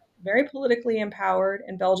were very politically empowered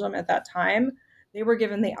in Belgium at that time. They were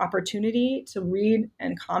given the opportunity to read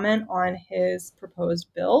and comment on his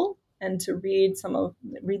proposed bill and to read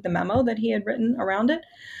the memo that he had written around it.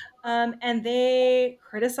 And they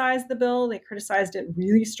criticized the bill. They criticized it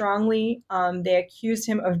really strongly. They accused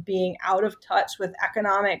him of being out of touch with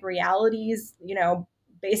economic realities,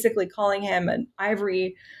 basically calling him an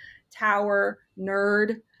ivory tower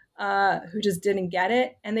nerd who just didn't get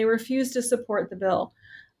it. And they refused to support the bill.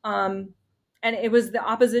 And it was the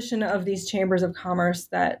opposition of these chambers of commerce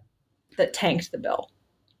that tanked the bill.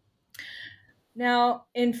 Now,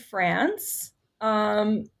 in France,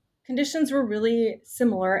 conditions were really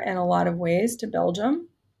similar in a lot of ways to Belgium,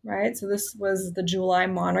 right? So this was the July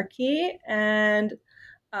monarchy, and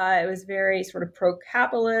it was very sort of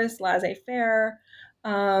pro-capitalist, laissez-faire,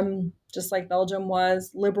 just like Belgium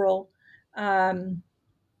was, liberal. And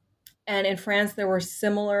in France, there were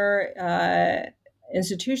similar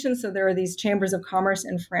institutions. So there were these chambers of commerce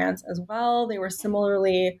in France as well. They were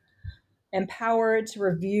similarly empowered to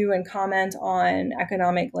review and comment on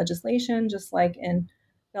economic legislation, just like in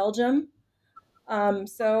Belgium.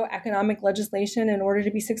 So economic legislation, in order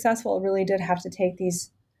to be successful, really did have to take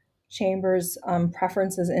these chambers'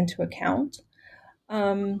 preferences into account.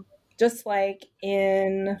 Just like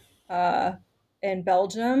in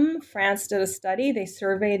Belgium, France did a study. They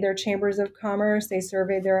surveyed their chambers of commerce, they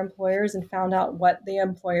surveyed their employers and found out what the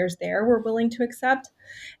employers there were willing to accept.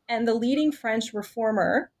 And the leading French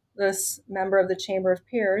reformer, this member of the Chamber of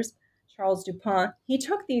Peers, Charles Dupont, he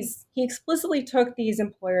explicitly took these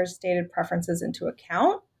employers' stated preferences into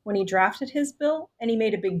account when he drafted his bill, and he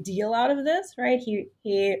made a big deal out of this, right?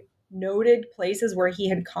 He noted places where he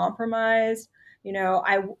had compromised.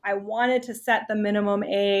 I wanted to set the minimum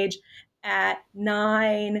age at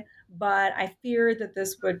 9, but I feared that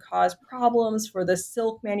this would cause problems for the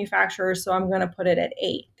silk manufacturers, so I'm going to put it at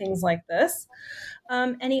 8, things like this.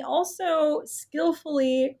 And he also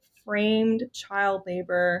skillfully framed child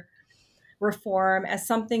labor reform as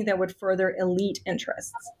something that would further elite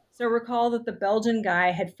interests. So recall that the Belgian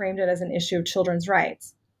guy had framed it as an issue of children's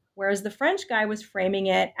rights, whereas the French guy was framing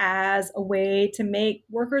it as a way to make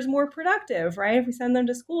workers more productive, right? If we send them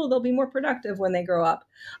to school, they'll be more productive when they grow up.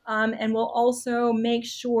 And we'll also make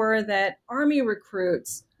sure that army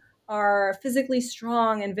recruits are physically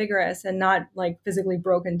strong and vigorous and not like physically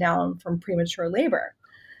broken down from premature labor,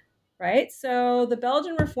 right? So the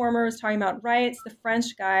Belgian reformer was talking about rights. The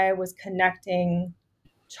French guy was connecting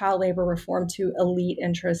child labor reform to elite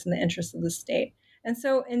interests and the interests of the state. And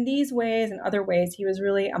so in these ways and other ways, he was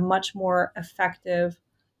really a much more effective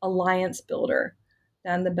alliance builder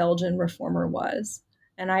than the Belgian reformer was.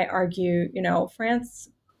 And I argue, France,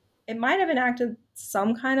 it might have enacted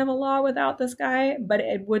some kind of a law without this guy, but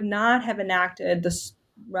it would not have enacted this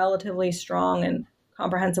relatively strong and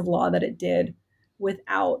comprehensive law that it did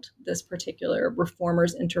without this particular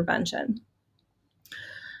reformer's intervention.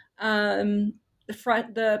 The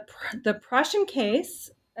Prussian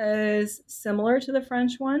case is similar to the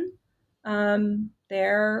French one.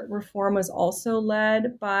 Their reform was also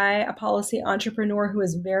led by a policy entrepreneur who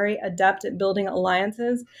was very adept at building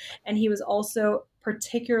alliances, and he was also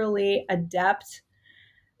particularly adept,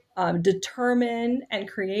 determined, and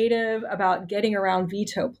creative about getting around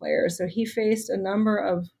veto players. So he faced a number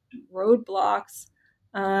of roadblocks,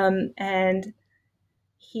 and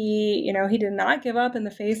he did not give up in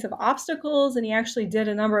the face of obstacles, and he actually did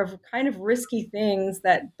a number of kind of risky things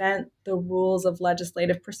that bent the rules of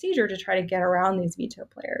legislative procedure to try to get around these veto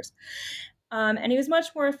players. And he was much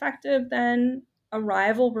more effective than a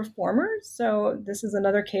rival reformer. So this is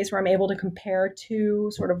another case where I'm able to compare two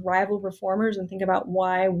sort of rival reformers and think about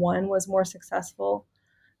why one was more successful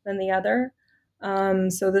than the other.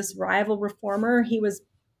 So this rival reformer, he was,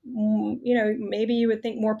 maybe you would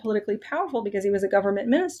think more politically powerful because he was a government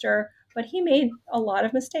minister, but he made a lot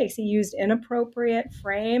of mistakes. He used inappropriate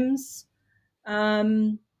frames,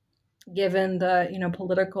 given the,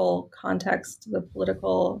 political context, the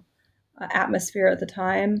political atmosphere at the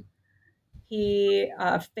time. He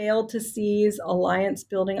failed to seize alliance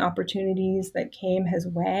building opportunities that came his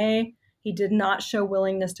way. He did not show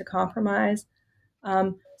willingness to compromise.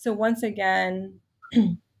 So once again,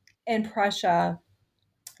 in Prussia,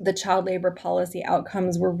 the child labor policy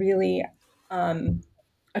outcomes were really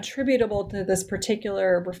attributable to this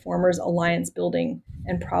particular reformer's alliance building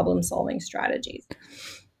and problem solving strategies.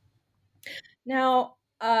 Now,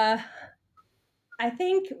 I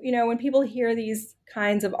think, when people hear these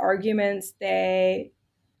kinds of arguments, they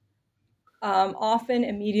often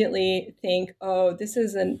immediately think, oh, this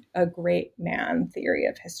is a great man theory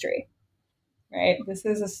of history, right? This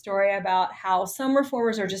is a story about how some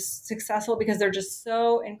reformers are just successful because they're just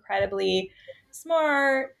so incredibly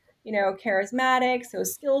smart, charismatic, so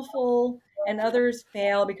skillful, and others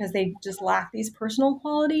fail because they just lack these personal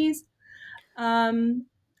qualities.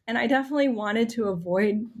 And I definitely wanted to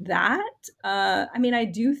avoid that. I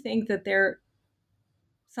do think that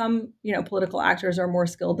some, political actors are more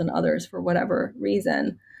skilled than others for whatever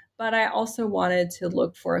reason. But I also wanted to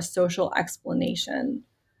look for a social explanation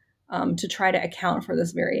to try to account for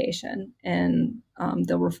this variation in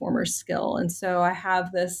the reformer's skill. And so I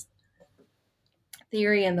have this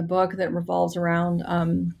theory in the book that revolves around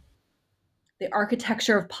the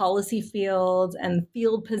architecture of policy fields and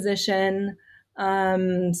field position.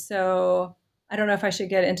 So I don't know if I should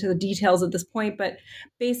get into the details at this point, but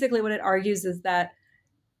basically what it argues is that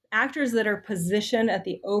actors that are positioned at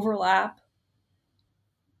the overlap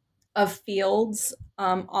of fields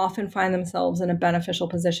often find themselves in a beneficial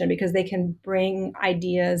position because they can bring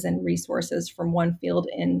ideas and resources from one field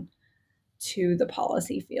into the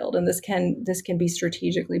policy field, and this can be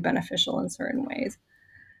strategically beneficial in certain ways.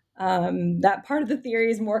 That part of the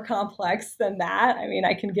theory is more complex than that.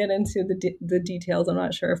 I can get into the details. I'm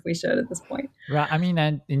not sure if we should at this point. Right.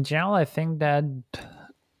 And in general, I think that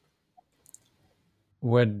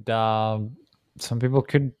what some people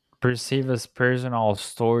could perceive as personal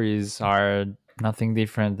stories are nothing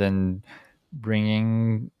different than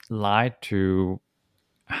bringing light to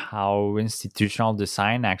how institutional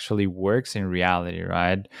design actually works in reality,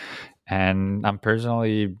 right? And I'm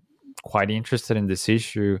personally quite interested in this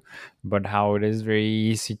issue, but how it is very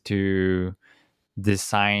easy to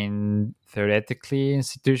design theoretically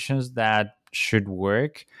institutions that should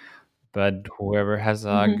work, but whoever has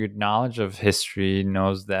a good knowledge of history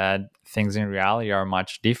knows that things in reality are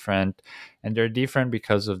much different, and they're different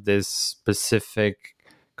because of this specific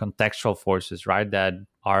contextual forces, right, that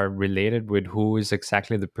are related with who is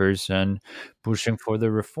exactly the person pushing for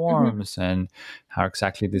the reforms and how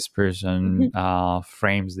exactly this person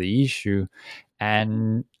frames the issue.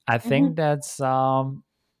 And I think that's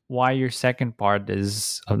why your second part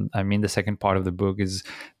is the second part of the book is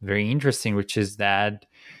very interesting, which is that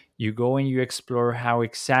you go and you explore how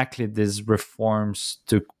exactly these reforms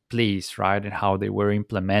took place, right, and how they were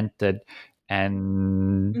implemented,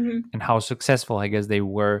 and how successful, I guess, they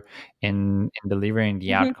were in delivering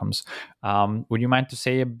the outcomes. Would you mind to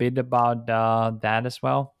say a bit about that as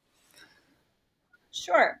well?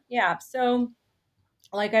 Sure. Yeah. So,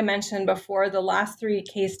 like I mentioned before, the last 3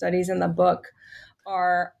 case studies in the book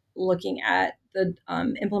are looking at the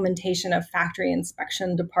implementation of factory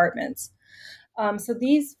inspection departments. So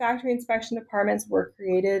these factory inspection departments were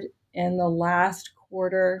created in the last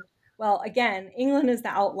quarter. Well, again, England is the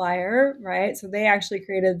outlier, right? So they actually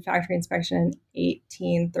created factory inspection in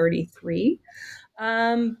 1833.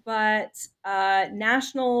 But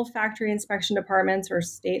national factory inspection departments or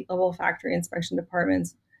state level factory inspection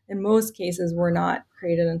departments in most cases were not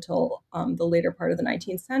created until the later part of the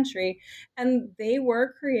 19th century. And they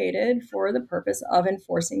were created for the purpose of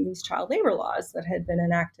enforcing these child labor laws that had been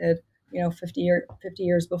enacted 50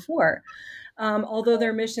 years before. Although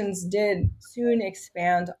their missions did soon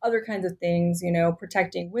expand to other kinds of things,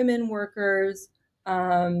 protecting women workers,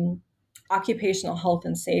 occupational health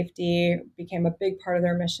and safety became a big part of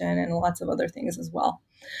their mission, and lots of other things as well.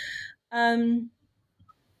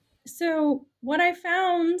 So what I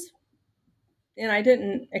found, and I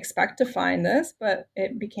didn't expect to find this, but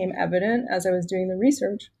it became evident as I was doing the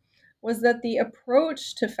research, was that the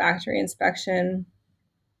approach to factory inspection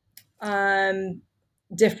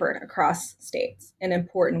differed across states in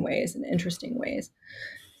important ways and interesting ways.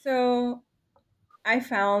 So I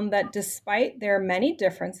found that despite their many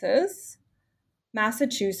differences,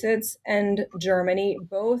 Massachusetts and Germany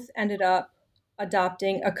both ended up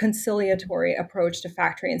adopting a conciliatory approach to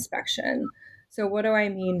factory inspection. So what do I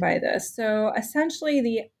mean by this? So essentially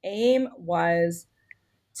the aim was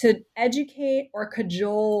to educate or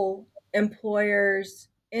cajole employers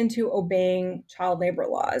into obeying child labor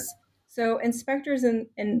laws. So inspectors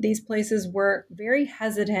in these places were very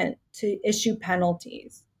hesitant to issue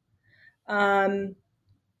penalties. In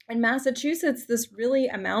Massachusetts, this really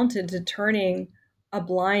amounted to turning a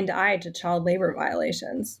blind eye to child labor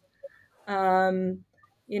violations. There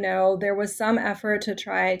was some effort to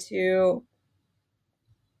try to,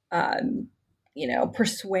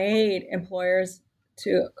 persuade employers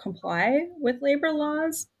to comply with labor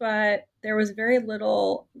laws, but there was very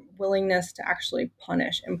little willingness to actually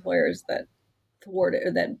punish employers that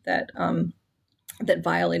thwarted that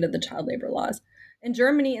violated the child labor laws. In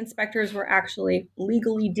Germany, inspectors were actually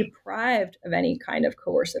legally deprived of any kind of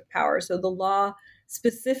coercive power. So the law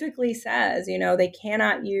specifically says, they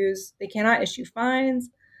cannot issue fines.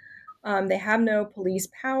 They have no police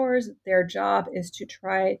powers. Their job is to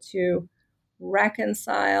try to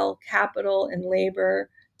reconcile capital and labor,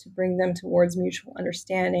 to bring them towards mutual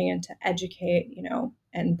understanding, and to educate,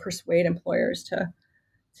 and persuade employers to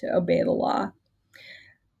obey the law.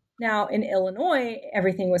 Now, in Illinois,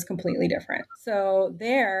 everything was completely different. So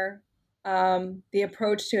there, the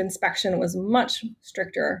approach to inspection was much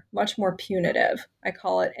stricter, much more punitive. I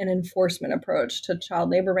call it an enforcement approach to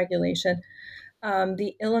child labor regulation.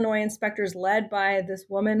 The Illinois inspectors, led by this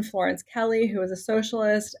woman, Florence Kelley, who was a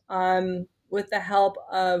socialist, with the help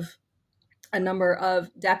of a number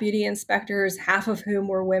of deputy inspectors, half of whom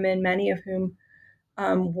were women, many of whom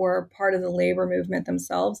were part of the labor movement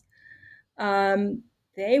themselves.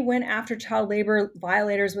 They went after child labor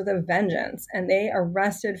violators with a vengeance, and they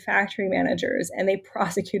arrested factory managers, and they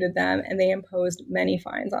prosecuted them, and they imposed many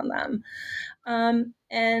fines on them.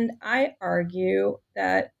 And I argue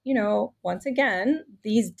that, once again,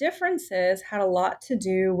 these differences had a lot to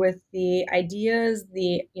do with the ideas,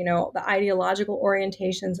 the ideological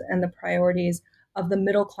orientations and the priorities of the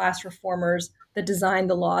middle class reformers that designed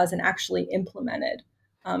the laws and actually implemented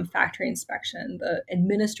factory inspection, the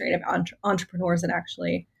administrative entrepreneurs that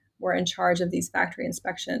actually were in charge of these factory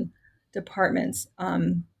inspection departments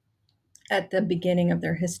at the beginning of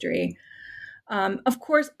their history. Of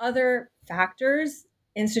course, other factors,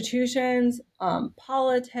 institutions,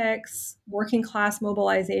 politics, working class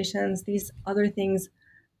mobilizations, these other things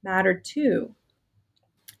mattered too.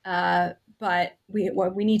 But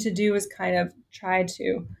what we need to do is kind of try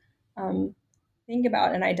to think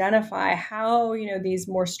about and identify how these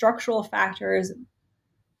more structural factors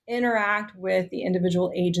interact with the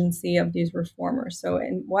individual agency of these reformers. So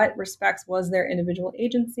in what respects was their individual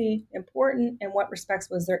agency important? In what respects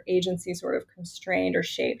was their agency sort of constrained or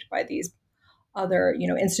shaped by these other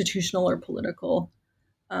institutional or political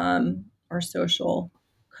or social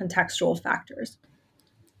contextual factors?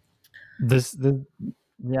 This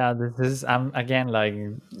is again, like,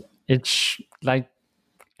 it's like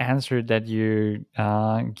answer that you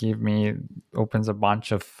give me opens a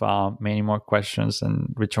bunch of many more questions,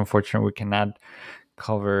 and which unfortunately we cannot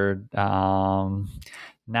cover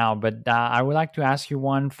now. But I would like to ask you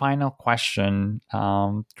one final question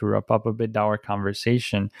to wrap up a bit our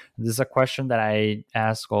conversation. This is a question that I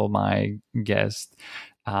ask all my guests,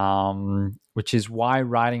 which is, why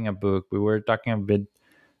writing a book? We were talking a bit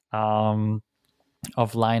offline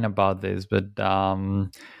about this, but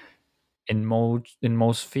in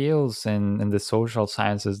most fields in the social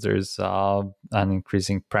sciences, there's an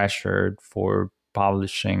increasing pressure for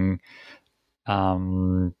publishing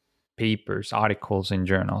papers, articles in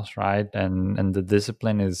journals, right? And the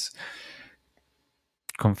discipline is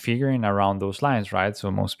configuring around those lines, right? So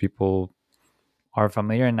most people are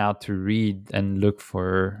familiar now to read and look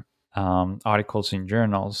for articles in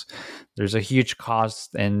journals. There's a huge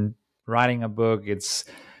cost in writing a book. It's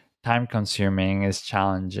time consuming, it's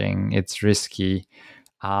challenging, it's risky.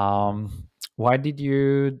 Why did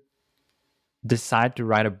you decide to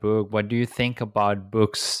write a book? What do you think about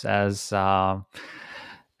books as a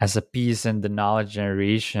piece in the knowledge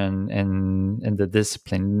generation and in the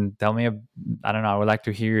discipline? Tell me, I don't know, I would like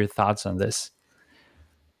to hear your thoughts on this.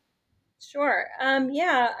 Sure. I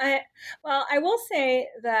will say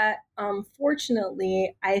that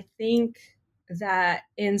fortunately, I think that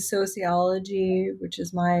in sociology, which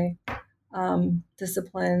is my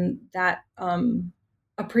discipline, that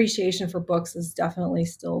appreciation for books is definitely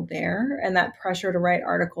still there, and that pressure to write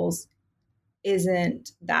articles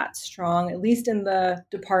isn't that strong, at least in the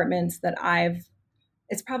departments that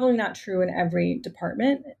it's probably not true in every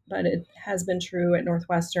department, but it has been true at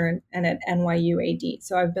Northwestern and at NYU AD.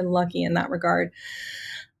 So I've been lucky in that regard.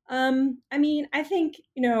 I think,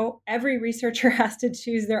 every researcher has to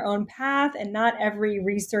choose their own path, and not every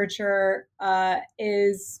researcher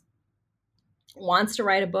wants to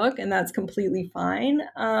write a book, and that's completely fine.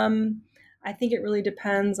 I think it really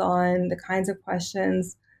depends on the kinds of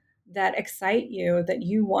questions that excite you, that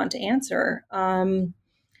you want to answer.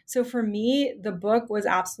 So for me, the book was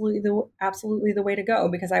absolutely the way to go,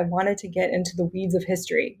 because I wanted to get into the weeds of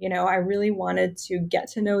history. I really wanted to get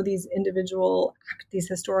to know these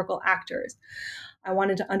historical actors. I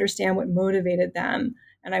wanted to understand what motivated them,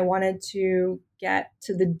 and I wanted to get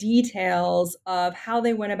to the details of how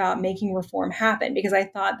they went about making reform happen, because I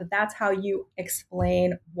thought that that's how you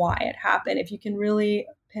explain why it happened. If you can really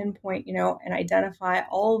pinpoint, and identify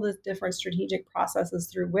all the different strategic processes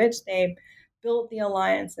through which they built the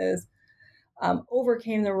alliances,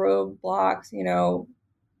 overcame the roadblocks,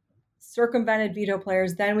 circumvented veto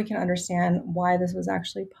players, then we can understand why this was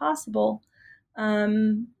actually possible.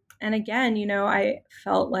 And again, I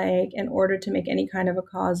felt like in order to make any kind of a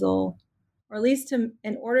causal, or at least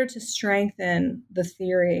in order to strengthen the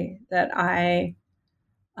theory that I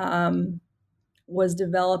was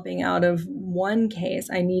developing out of one case,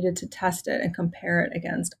 I needed to test it and compare it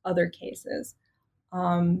against other cases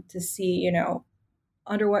to see,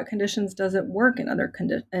 under what conditions does it work in other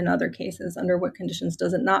cases? Under what conditions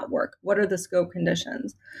does it not work? What are the scope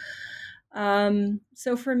conditions?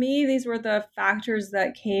 So for me, these were the factors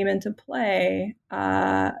that came into play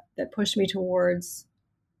that pushed me towards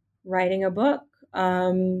writing a book.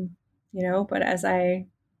 But as I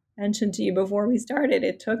mentioned to you before we started,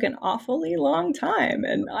 it took an awfully long time,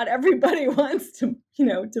 and not everybody wants to,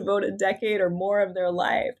 devote a decade or more of their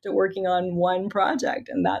life to working on one project,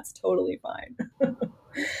 and that's totally fine.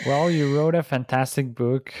 Well, you wrote a fantastic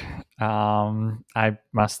book. I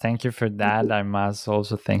must thank you for that. I must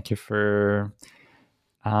also thank you for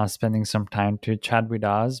spending some time to chat with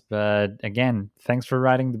us. But again, thanks for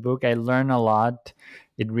writing the book. I learned a lot.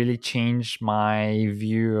 It really changed my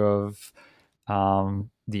view of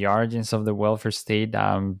the origins of the welfare state.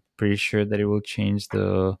 I'm pretty sure that it will change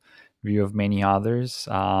the view of many others.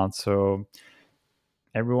 So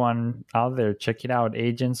everyone out there, check it out,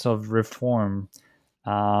 Agents of Reform.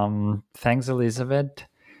 Thanks, Elizabeth.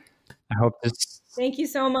 I hope this. Thank you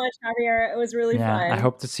so much, Javier. It was really fun. I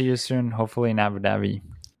hope to see you soon, hopefully in Abu Dhabi.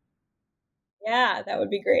 Yeah, that would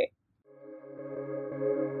be great.